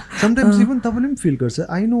समटाइम्स इभन तपाईँले पनि फिल गर्छ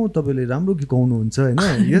आई नो तपाईँले राम्रो गीत गाउनुहुन्छ होइन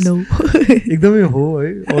यस एकदमै हो है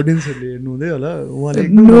अडियन्सहरूले हेर्नु हुँदै होला उहाँले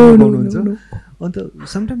एकदम राम्रो गाउनुहुन्छ अन्त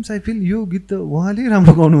समटाइम्स आई फिल यो गीत त उहाँले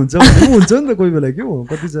राम्रो गाउनुहुन्छ भन्ने हुन्छ नि त कोही बेला के हो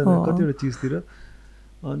कतिजना कतिवटा चिजतिर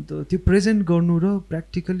अन्त त्यो प्रेजेन्ट गर्नु र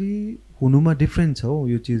प्र्याक्टिकली हुनुमा डिफ्रेन्ट छ हौ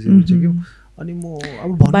यो चिजहरू चाहिँ क्या अनि म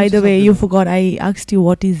अब By the way, you forgot I asked you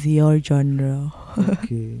what is your genre.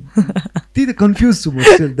 Okay. त्यही त कन्फ्युज छु म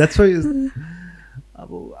स्टिल द्याट्स वाइ अब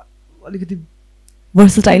अलिकति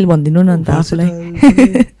versatile भन्दिनु न त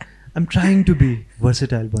आफुलाई. I'm trying to be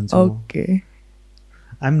versatile भन्छु. Okay.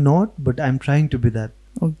 I'm not, but I'm trying to be that.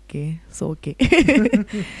 Okay, so okay.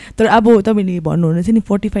 तर अब तपाईले भन्नुहुँदैछ नि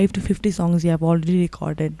 45 to 50 songs you have already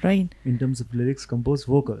recorded, right? In terms of lyrics, composed,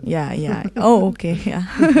 vocal. Yeah. Oh, okay, yeah.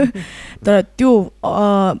 तर त्यो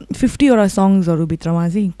 50 वटा सङ्ग्सहरु भित्रमा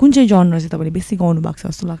चाहिँ कुन चाहिँ जनर चाहिँ तपाईले बेसी गाउनु भएको छ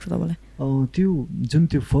जस्तो लाग्छ तपाईलाई? त्यो जुन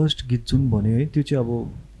त्यो फर्स्ट गीत जुन भन्यो है त्यो चाहिँ अब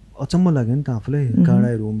अचम्म लाग्यो नि त आफुलाई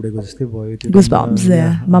काँडाहरु उम्डेको जस्तै भयो त्यो Goosebumps,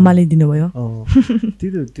 मामाले दिनुभयो.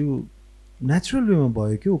 त्यो नेचुरल वेमा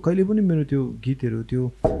भयो क्या कहिले पनि मेरो त्यो गीतहरू त्यो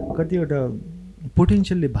कतिवटा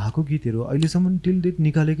पोटेन्सियलले भएको गीतहरू अहिलेसम्म टिल डेट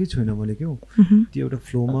निकालेकै छुइनँ मैले क्या त्यो एउटा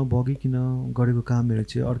फ्लोमा बगिकन गरेको कामहरू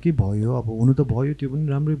चाहिँ अर्कै भयो अब हुनु त भयो त्यो पनि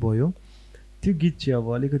राम्रै भयो त्यो गीत चाहिँ अब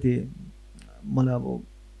अलिकति मलाई अब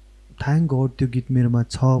थ्याङ्क गड त्यो गीत मेरोमा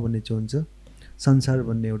छ भन्ने चाहिँ हुन्छ संसार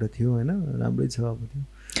भन्ने एउटा थियो होइन राम्रै छ अब त्यो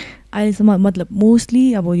अहिलेसम्म मतलब मोस्टली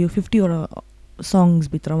अब यो 50 वटा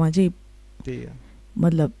सङ्ग्सभित्रमा चाहिँ त्यही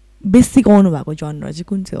मतलब बेसी गाउनु भएको जनर चाहिँ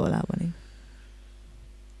कुन चाहिँ होला भने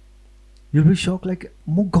You'll be shocked like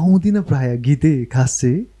म गाउँदिनँ प्रायः गीतै खास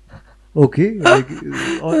चाहिँ ओके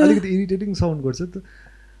अलिकति इरिटेटिङ साउन्ड गर्छ त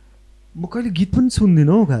म कहिले गीत पनि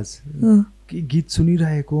सुन्दिनँ हौ खास कि गीत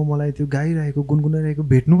सुनिरहेको मलाई त्यो गाइरहेको गुनगुनाइरहेको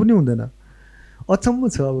भेट्नु पनि हुँदैन अचम्म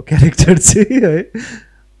छ अब क्यारेक्टर चाहिँ है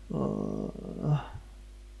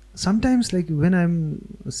sometimes like when I am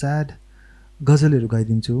sad गजलहरू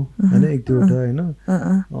गाइदिन्छु होइन एक दुईवटा होइन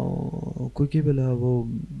कोही कोही बेला अब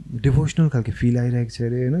डिभोसनल खालको फिल आइरहेको छ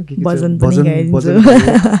अरे होइन भजन कोही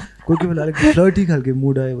कोही बेला अलिकति फ्लर्टी खालको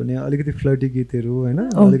मुड आयो भने अलिकति फ्लर्टी गीतहरू होइन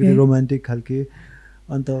अलिकति रोमान्टिक खालके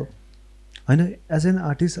अन्त होइन एज एन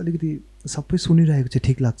आर्टिस्ट अलिकति सबै सुनिरहेको चाहिँ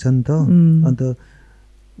ठिक लाग्छ नि त अन्त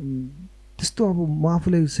त्यस्तो अब म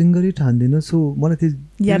आफूलाई सिङ्गरै ठान्दिनँ सो मलाई त्यो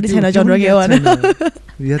याद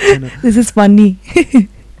छैन this is funny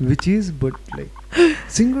which is but like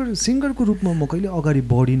सिङ्गरको रूपमा म कहिले अगाडि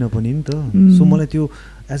बढिनँ पनि नि त सो मलाई त्यो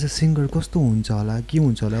एज अ सिङ्गर कस्तो हुन्छ होला के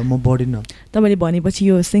हुन्छ होला म बढिनँ तपाईँले भनेपछि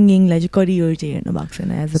यो सिङ्गिङलाई चाहिँ करियर चाहिँ हेर्नु भएको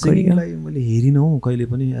छैन एज अ सिङ्गिङलाई मैले हेरिनँ हौ कहिले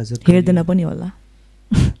पनि एज अ हेर्दैन पनि होला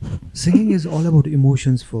singing is all about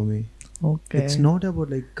emotions for me Okay. It's not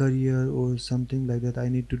about like career or something like that. I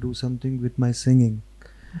need to do something with my singing.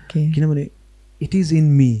 Okay. किनभने it is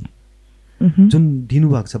in me. जुन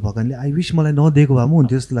दिनुभएको छ भगवानले I wish मलाई नदिएको भए पनि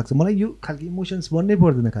हुन्थ्यो जस्तो लाग्छ मलाई यो खालको इमोसन्स बन्नै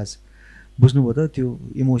पर्दैन खास बुझ्नुभयो त त्यो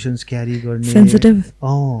इमोसन्स क्यारी गर्ने सेन्सिटिभ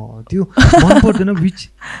त्यो मन पर्दैन विच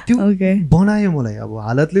त्यो बनायो मलाई अब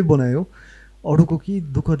हालतले बनायो अरूको कि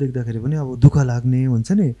दुःख देख्दाखेरि पनि अब दुःख लाग्ने हुन्छ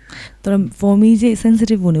नि तर फर मी चाहिँ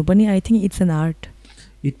सेन्सिटिभ हुनु पनि I think it's an art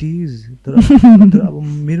it is तर अब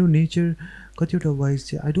मेरो नेचर कतिवटा वाइज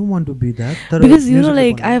चाहिँ I don't want to be that तर because you know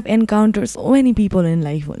like I have encounter so many people in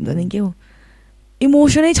life हुन्छ नि के हो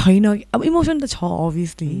इमोसनै छैन अब इमोसन त छ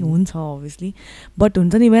अभियसली हुन्छ अभियसली बट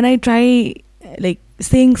हुन्छ नि when I try like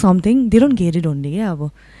सेङ something they don't get it only क्या अब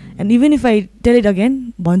and even if I tell it again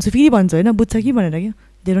भन्छु फेरि भन्छु होइन बुझ्छ कि भनेर क्या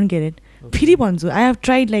दे डोन्ट गेट इट फेरि भन्छु I have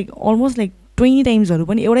tried like almost like 20 टाइम्सहरू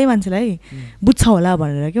पनि एउटै मान्छेलाई बुझ्छ होला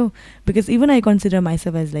भनेर क्या because even I consider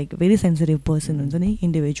myself as like very sensitive person हुन्छ नि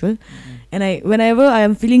individual and I when ever I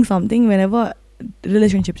am feeling something when ever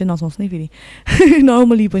relationship चाहिँ नसोच्ने फेरि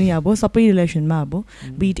नर्मली पनि अब सबै रिलेसनमा अब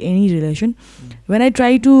beet any relation when I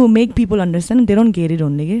try to make people understand they don't get it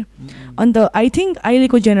only के अन्त आई थिङ्क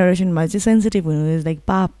अहिलेको जेनेरेसनमा चाहिँ सेन्सिटिभ हुनु इज लाइक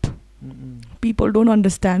पाप पिपल डोन्ट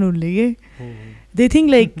अन्डरस्ट्यान्ड ओन्ली के दे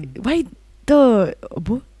थिङ्क लाइक भाइ त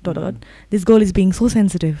अब this girl is being so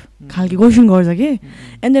sensitive खालके क्वेसन गर्छ कि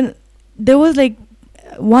and then there was like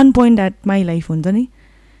one point at my life हुन्छ नि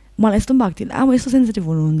मलाई यस्तो पनि भएको थियो अब यस्तो सेन्सिटिभ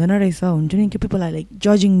हुनु हुँदैन रहेछ हुन्छ नि के people are like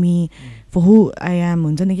जजिङ me for who I am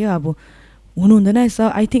हुन्छ नि क्या अब हुनु हुँदैन रहेछ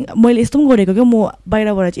आई थिङ्क मैले यस्तो पनि गरेको क्या म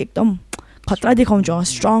बाहिरबाट चाहिँ एकदम खतरा देखाउँछु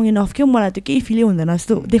स्ट्रङ इनफ क्या मलाई त्यो केही फिलै हुँदैन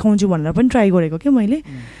जस्तो देखाउँछु भनेर पनि ट्राई गरेको क्या मैले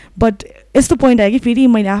बट यस्तो पोइन्ट आयो कि फेरि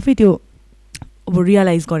मैले आफै त्यो अब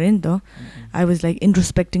रियलाइज गरेँ नि त आई वाज लाइक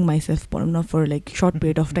इन्ट्रोस्पेक्टिङ माइसेल्फ भनौँ न for like surd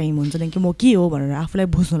period of time हुन्छ नि कि म के हो भनेर आफूलाई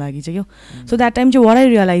बुझ्नु लागि चाहिँ क्या सो द्याट टाइम चाहिँ what I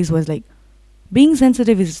realise was like being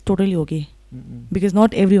sensitive is totally okay because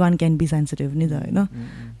not every one can be sensitive नि त होइन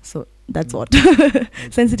so that's what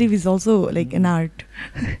sensitive is also like an art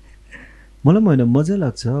मलाई होइन मजा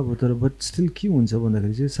लाग्छ अब तर बट स्टिल के हुन्छ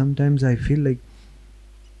भन्दाखेरि चाहिँ समटाइम्स आई फिल लाइक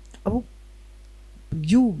अब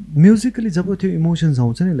यो म्युजिकली जब त्यो इमोसन्स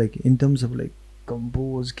आउँछ नि like in terms of like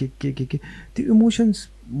compose के त्यो इमोसन्स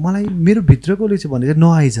मलाई मेरो भित्रकोले चाहिँ भने चाहिँ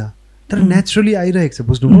नआइज तर नेचुरली आइरहेको छ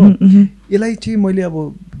बुझ्नुभयो यसलाई चाहिँ मैले अब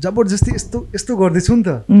जबरजस्ती यस्तो गर्दैछु नि त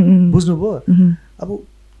बुझ्नुभयो अब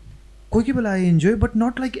कोही कोही बेला I enjoy but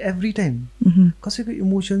not like every time कसैको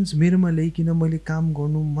इमोसन्स मेरोमा ल्याइकन मैले काम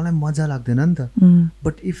गर्नु मलाई मजा लाग्दैन नि त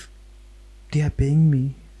but if they are paying me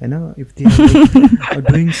होइन if they are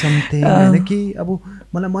doing something होइन कि अब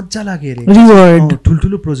मलाई मजा लाग्यो अरे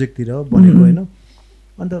ठुल्ठुलो प्रोजेक्टतिर भनेको होइन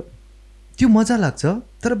अन्त त्यो मजा लाग्छ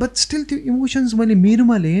तर बट स्टिल त्यो इमोसन्स मैले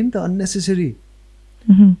मेरोमा ल्याएँ नि त अननेसेसरी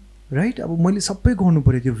राइट अब मैले सबै गर्नु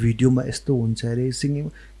पऱ्यो त्यो भिडियोमा यस्तो हुन्छ अरे सिङ्गिङ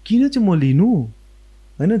किन चाहिँ म लिनु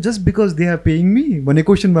होइन just because they are paying me भन्ने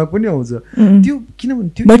क्वेसन मार्क पनि आउँछ त्यो किनभने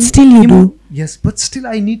त्यो यस but still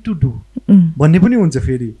I need to do भन्ने पनि हुन्छ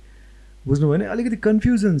फेरि बुझ्नुभयो भने अलिकति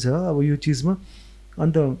कन्फ्युजन छ अब यो चिजमा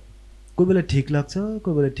अन्त कोही बेला ठिक लाग्छ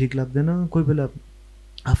कोही बेला ठिक लाग्दैन कोही बेला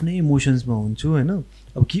आफ्नै इमोसन्समा हुन्छु होइन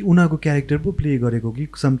अब कि उनीहरूको क्यारेक्टर पो प्ले गरेको कि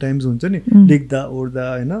समटाइम्स हुन्छ नि लेख्दा ओर्दा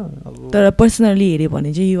होइन अब तर पर्सनली हेऱ्यो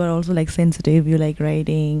भने चाहिँ you are also like sensitive you like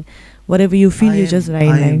writing what ever you feel you just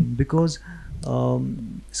right because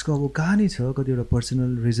यसको अब कहानी छ कतिवटा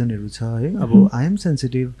पर्सनल रिजनहरू छ है अब I am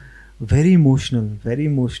sensitive very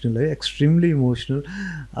emotional है एक्सट्रिमली इमोसनल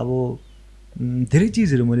अब धेरै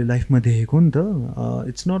चिजहरू मैले लाइफमा देखेको नि त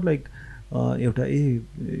इट्स नट लाइक एउटा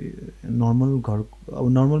नर्मल घर अब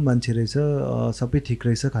नर्मल मान्छे रहेछ सबै ठिक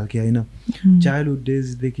रहेछ खालके होइन चाइल्डहुड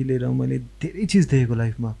डेजदेखि लिएर मैले धेरै चिज देखेको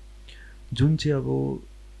लाइफमा जुन चाहिँ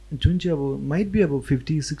अब माइट बी अब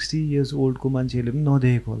 50-60 इयर्स ओल्डको मान्छेहरूले पनि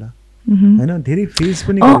नदेखेको होला होइन धेरै फेस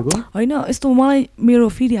पनि गरेको होइन यस्तो मलाई मेरो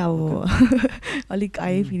फेरि अब अलिक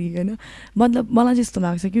आयो फेरि होइन मतलब मलाई चाहिँ यस्तो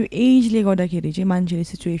लाग्छ कि एजले गर्दाखेरि चाहिँ मान्छेले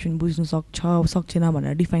सिचुएसन बुझ्नु सक्छेन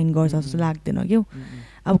भनेर डिफाइन गर्छ जस्तो लाग्दैन क्या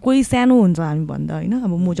अब कोही सानो हुन्छ हामी भन्दा होइन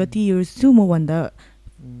अब म जति इयर्स छु म भन्दा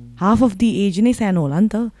हाफ अफ दि एज नै सानो होला नि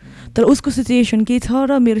त तर उसको सिचुएसन के छ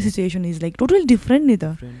र मेरो situation is like totally different नि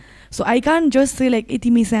त so I can't just say like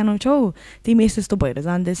तिमी सानो छौ तिमी यस्तो यस्तो भएर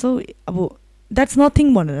जाँदैछौ अब द्याट्स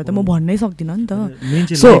नथिङ भनेर त म भन्नै सक्दिनँ नि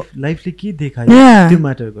त सो लाइफले के देखायो त्यो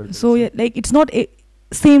म्याटर गर्छ so like it's not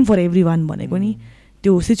same for every one भनेको नि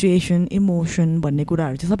त्यो सिचुएसन इमोसन भन्ने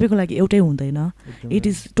कुराहरू चाहिँ सबैको लागि एउटै हुँदैन इट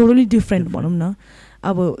इज टोटली डिफ्रेन्ट भनौँ न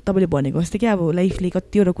अब तपाईँले भनेको जस्तै कि अब लाइफले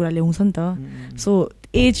कतिवटा कुरा ल्याउँछ नि त सो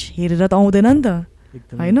एज हेरेर त आउँदैन नि त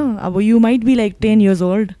होइन अब you might be like 10 years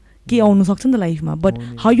old के आउनु सक्छ नि त लाइफमा but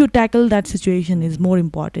how you tackle that situation is more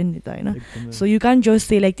important नि त होइन so you can just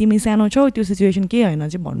say like तिमी सानो छौ त्यो सिचुएसन के होइन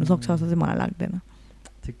चाहिँ भन्नु सक्छ जस्तो चाहिँ मलाई लाग्दैन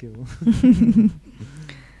ठिकै हो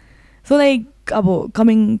सो लाइक अब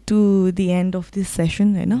coming to the and of this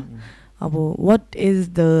session होइन अब what is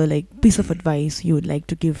the like piece of advice you would like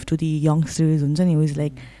to give to the youngsters हुन्छ नि हु इज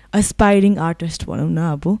लाइक एस्पायरिङ आर्टिस्ट भनौँ न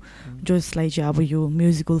अब जसलाई चाहिँ अब यो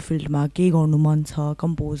म्युजिकल फिल्डमा केही गर्नु मन छ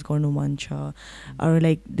कम्पोज गर्नु मन छ अरू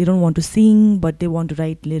like they don't want to sync but they want to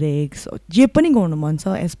right lyrics जे पनि गर्नु मन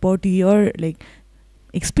छ as per to your like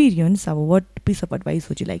experience अब what piece of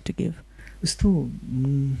advice would you like to give यस्तो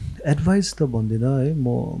एडभाइस त भन्दिनँ है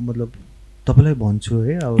म मतलब तपाईँलाई भन्छु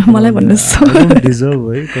है अब मलाई भन्नुहोस्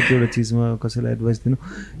डिजर्भ है कतिवटा चिजमा कसैलाई एडभाइस दिनु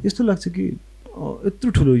यस्तो लाग्छ कि यत्रो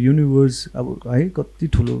ठुलो युनिभर्स अब है कति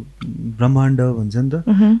ठुलो ब्रह्माण्ड भन्छ नि त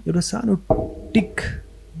एउटा सानो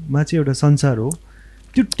टिकमा चाहिँ एउटा संसार हो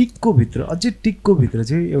त्यो टिकको भित्र अझै टिकको भित्र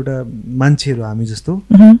चाहिँ एउटा मान्छेहरू हामी जस्तो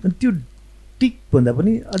अनि त्यो टिकभन्दा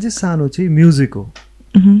पनि अझै सानो चाहिँ म्युजिक हो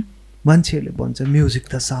मान्छेहरूले भन्छ म्युजिक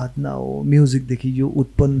त साधना हो म्युजिकदेखि यो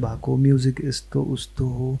उत्पन्न भएको म्युजिक यस्तो उस्तो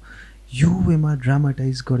हो यो वेमा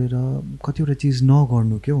ड्रामाटाइज गरेर कतिवटा चिज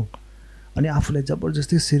नगर्नु क्या हो अनि आफूलाई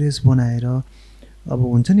जबरजस्ती सिरियस बनाएर अब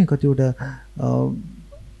हुन्छ नि कतिवटा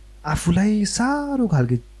आफूलाई साह्रो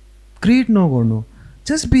खालको क्रिएट नगर्नु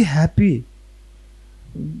जस्ट बी ह्याप्पी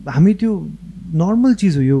हामी त्यो नर्मल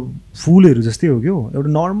चिज हो यो फुलहरू जस्तै हो क्या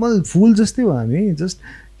एउटा नर्मल फुल जस्तै हो हामी जस्ट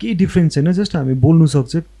केही डिफ्रेन्स छैन जस्ट हामी बोल्नु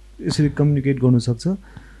सक्छ यसरी कम्युनिकेट गर्नु सक्छ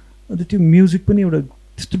अन्त त्यो म्युजिक पनि एउटा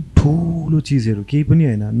त्यस्तो ठुलो चिजहरू केही पनि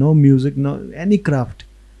होइन न म्युजिक न एनी क्राफ्ट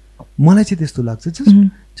मलाई चाहिँ त्यस्तो लाग्छ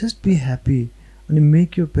जस्ट बी ह्याप्पी अनि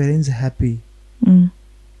मेक योर पेरेन्ट्स ह्याप्पी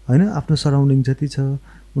होइन आफ्नो सराउन्डिङ जति छ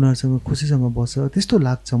उनीहरूसँग खुसीसँग बस्छ त्यस्तो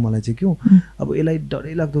लाग्छ मलाई चाहिँ क्यों अब यसलाई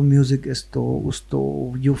डरै लाग्दो म्युजिक यस्तो उस्तो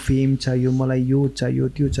यो फेम चाहियो मलाई यो चाहियो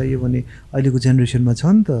त्यो चाहियो भने अहिलेको जेनेरेसनमा छ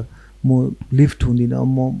नि त म लिफ्ट हुँदिनँ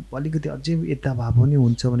म अलिकति अझै यता भए पनि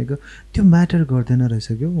हुन्छ भनेको त्यो म्याटर गर्दैन रहेछ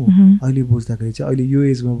क्यों अहिले बुझ्दाखेरि चाहिँ अहिले यो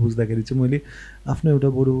एजमा बुझ्दाखेरि चाहिँ मैले आफ्नो एउटा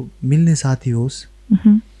बरु मिल्ने साथी होस्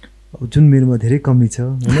जुन मेरोमा धेरै कमी छ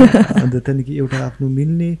होइन अन्त त्यहाँदेखि एउटा आफ्नो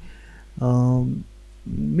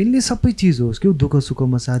मिल्ने सबै चिज होस् क्यों दुःख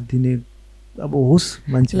सुखमा साथ दिने अब होस्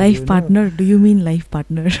मान्छे life partner do you mean life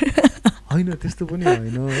partner होइन त्यस्तो पनि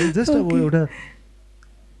होइन जस्ट अब एउटा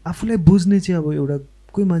आफूलाई बुझ्ने चाहिँ अब एउटा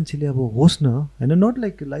कोही मान्छेले अब होस् न होइन नट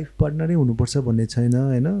लाइक लाइफ पार्टनरै हुनुपर्छ भन्ने छैन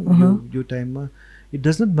होइन यो टाइममा इट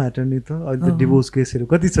डज नट म्याटर नि त अहिले त डिभोर्स केसहरू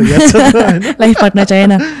कति छ याद छ त होइन लाइफ पार्टनर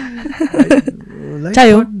चाहिएन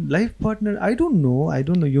life partner I don't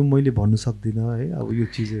know यो मैले भन्नु सक्दिनँ है अब यो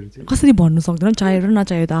चिजहरू चाहिँ कसरी भन्नु सक्दैन चाहियो र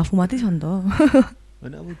नचाहियो त आफू मात्रै छ नि त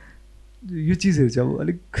होइन अब यो चिजहरू चाहिँ अब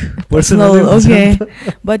अलिक personal okay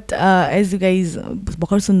but as you guys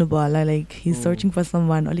भर्खर सुन्नुभयो होला like he is searching for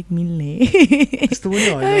someone अलिक मिल्ने यस्तो पनि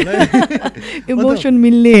होइन इमोसन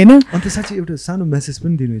मिल्ने होइन अन्त साँच्चै एउटा सानो मेसेज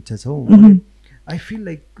पनि दिनु इच्छा छ हौ आई फिल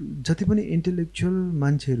लाइक जति पनि इन्टेलेक्चुअल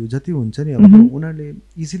मान्छेहरू जति हुन्छ नि अब उनीहरूले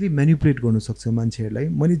इजिली म्यानिपुलेट गर्नु सक्छ मान्छेहरूलाई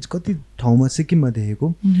मैले कति ठाउँमा सिक्किममा देखेको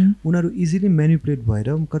उनीहरू इजिली म्यानिपुलेट भएर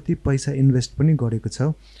कति पैसा इन्भेस्ट पनि गरेको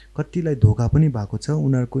छ कतिलाई धोका पनि भएको छ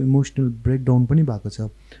उनीहरूको इमोसनल ब्रेकडाउन पनि भएको छ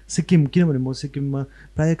सिक्किम किनभने म सिक्किममा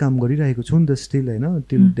प्रायः काम गरिरहेको छु नि त स्टिल होइन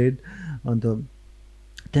टिल डेड अन्त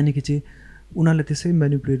त्यहाँदेखि चाहिँ उनीहरूले त्यसै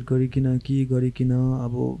म्यानिपुलेट गरिकन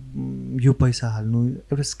अब यो पैसा हाल्नु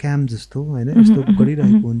एउटा स्क्याम जस्तो होइन यस्तो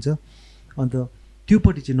गरिरहेको हुन्छ अन्त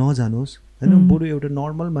त्योपट्टि चाहिँ नजानुहोस् होइन बरु एउटा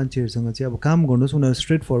नर्मल मान्छेहरूसँग चाहिँ अब काम गर्नुहोस् उनीहरू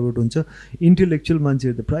स्ट्रेट फरवर्ड हुन्छ इन्टेलेक्चुअल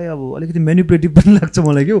मान्छेहरू त प्रायः अब अलिकति म्यानिपुलेटिभ पनि लाग्छ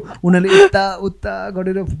मलाई क्या उनीहरूले यता उता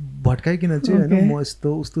गरेर भट्काइकन चाहिँ होइन म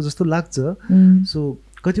यस्तो उस्तो जस्तो लाग्छ सो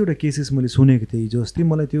कतिवटा केसेस मैले सुनेको थिएँ हिजो अस्ति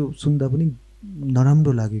मलाई त्यो सुन्दा पनि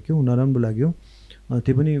नराम्रो लाग्यो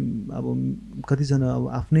त्यो पनि अब कतिजना अब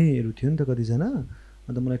आफ्नैहरू थियो नि त कतिजना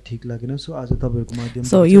अन्त मलाई ठिक लागेन सो आज तपाईँहरूको माध्यम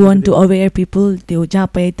so you want to aware people त्यो जहाँ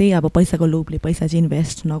पाए त्यही अब पैसाको लोभले पैसा चाहिँ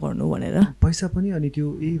इन्भेस्ट नगर्नु भनेर पैसा पनि अनि त्यो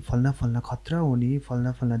फल्ना खतरा हो नि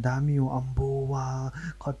फल्ना दामी हो अम्बो वा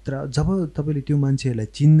खतरा जब तपाईँले त्यो मान्छेहरूलाई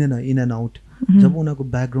चिन्दैन इन एन्ड आउट जब उनीहरूको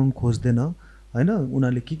ब्याकग्राउन्ड खोज्दैन होइन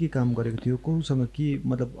उनीहरूले के काम गरेको थियो कोसँग के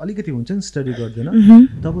मतलब अलिकति हुन्छ नि स्टडी गर्दैन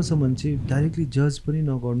तबसम्म चाहिँ डाइरेक्टली जज पनि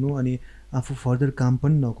नगर्नु अनि आफू फर्दर काम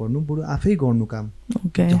पनि नगर्नु बरु आफै गर्नु काम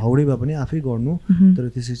झौडे भए पनि आफै गर्नु तर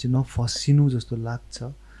त्यसै चाहिँ नफसिनु जस्तो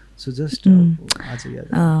लाग्छ सो जस्ट आज याद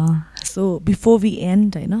सो बिफोर वी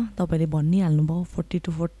एन्ड होइन तपाईँले भनिहाल्नु भयो 40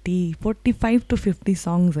 to 45 to 50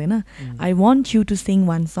 सङ्ग्स होइन I want you to sync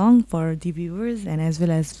one song for the viewers and as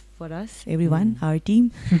well as for us every one hour team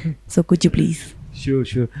so could you please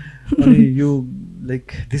sure अनि यो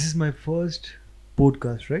like this is my first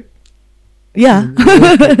podcast right Yeah.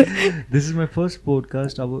 This is my first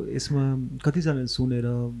podcast. अब यसमा कतिजनाले सुनेर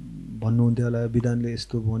भन्नुहुन्थ्यो होला विधानले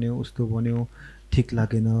यस्तो भन्यो उस्तो भन्यो ठिक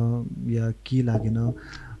लागेन या के लागेन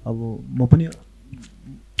अब म पनि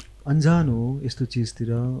अन्जान हो यस्तो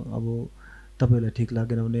चिजतिर अब तपाईँलाई ठिक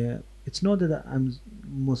लागेन भने इट्स नट द्याट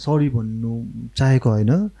म सरी भन्नु चाहेको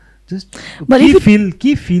होइन जस्ट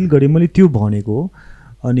के फिल गरेँ मैले त्यो भनेको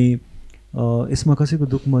अनि यसमा कसैको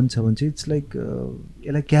दुःख मन छ भने चाहिँ इट्स लाइक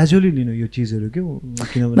यसलाई क्याजुअली लिनु यो चिजहरू के हो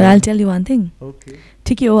किनभने I tell you one thing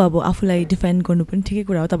ठिकै हो अब आफूलाई डिफेन्ड गर्नु पनि ठिकै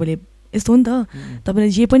कुरा हो तपाईँले यस्तो हो नि त तपाईँले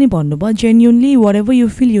जे पनि भन्नुभयो genuinely what ever you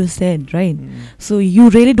feel you said right so you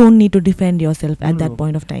really don't need to defend your self at that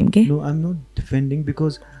point of time के no I am not defending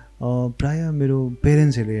because प्रायः मेरो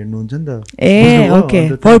पेरेन्ट्सहरूले हेर्नुहुन्छ नि त ए ओके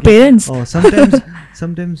फर पेरेन्ट्स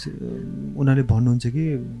समटाइम्स उनीहरूले भन्नुहुन्छ कि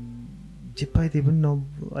जे पाए त्यही पनि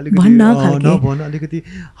नभन अलिकति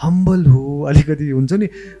हम्बल हो अलिकति हुन्छ नि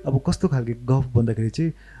अब कस्तो खालको गफ भन्दाखेरि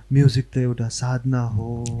चाहिँ म्युजिक त एउटा साधना हो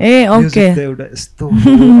म्युजिक त एउटा यस्तो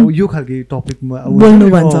यो खालको टपिकमा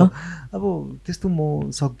अब त्यस्तो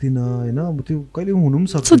म सक्दिनँ होइन अब त्यो कहिले हुनु पनि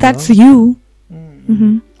सक्छ so that's you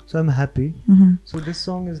so I am happy so this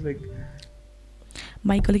song is like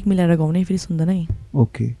mic अलिक मिलाएर गाउने फेरि सुन्दैन है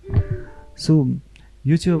ओके सो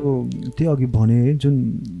यो चाहिँ अब त्यो अघि भने जुन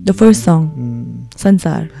द फर्स्ट सङ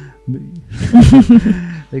संसार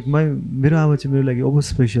लाइक मेरो आमा चाहिँ मेरो लागि ओभर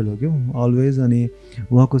स्पेसल हो क्या अलवेज अनि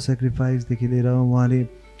उहाँको सेक्रिफाइसदेखि लिएर उहाँले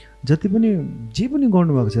जति पनि जे पनि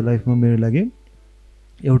गर्नुभएको छ लाइफमा मेरो लागि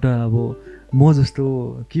एउटा अब म जस्तो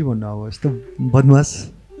के भन्नु अब यस्तो बदमास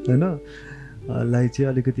होइन लाई चाहिँ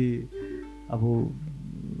अलिकति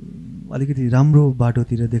राम्रो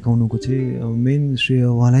बाटोतिर देखाउनुको चाहिँ मेन श्रेय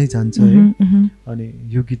उहाँलाई जान्छ है अनि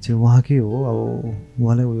यो गीत चाहिँ उहाँकै हो अब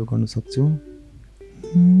उहाँलाई उयो गर्न सक्छु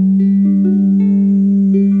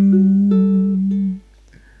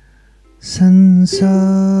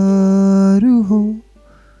संसार हो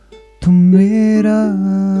तुम मेरा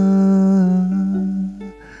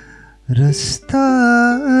रास्ता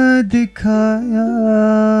दिखाया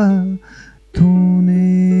तूने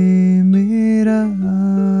मेरा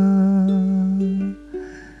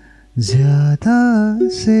ज्यादा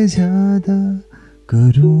से ज्यादा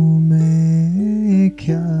करूँ मैं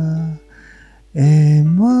क्या ऐ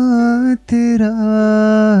माँ तेरा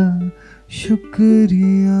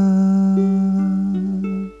शुक्रिया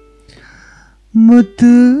मत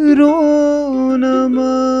रोना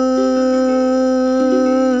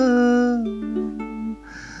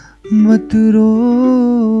मत रोना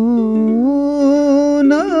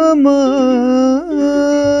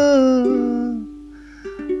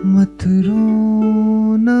मत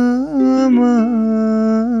रोना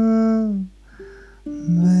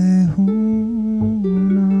मैं हूँ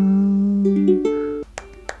ना.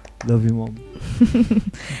 Love you, mom.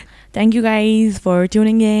 Thank you guys for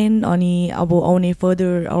tuning in. अनि अब आउने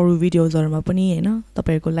फर्दर अरू भिडियोजहरूमा पनि होइन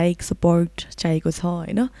तपाईँहरूको लाइक सपोर्ट चाहिएको छ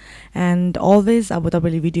होइन. एन्ड अलवेज अब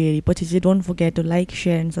तपाईँले भिडियो हेरेपछि चाहिँ don't forget to like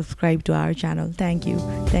share and subscribe to our channel. Thank you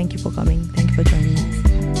for coming. Thank you for joining.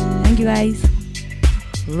 Thank you guys.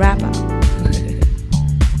 Wrap up.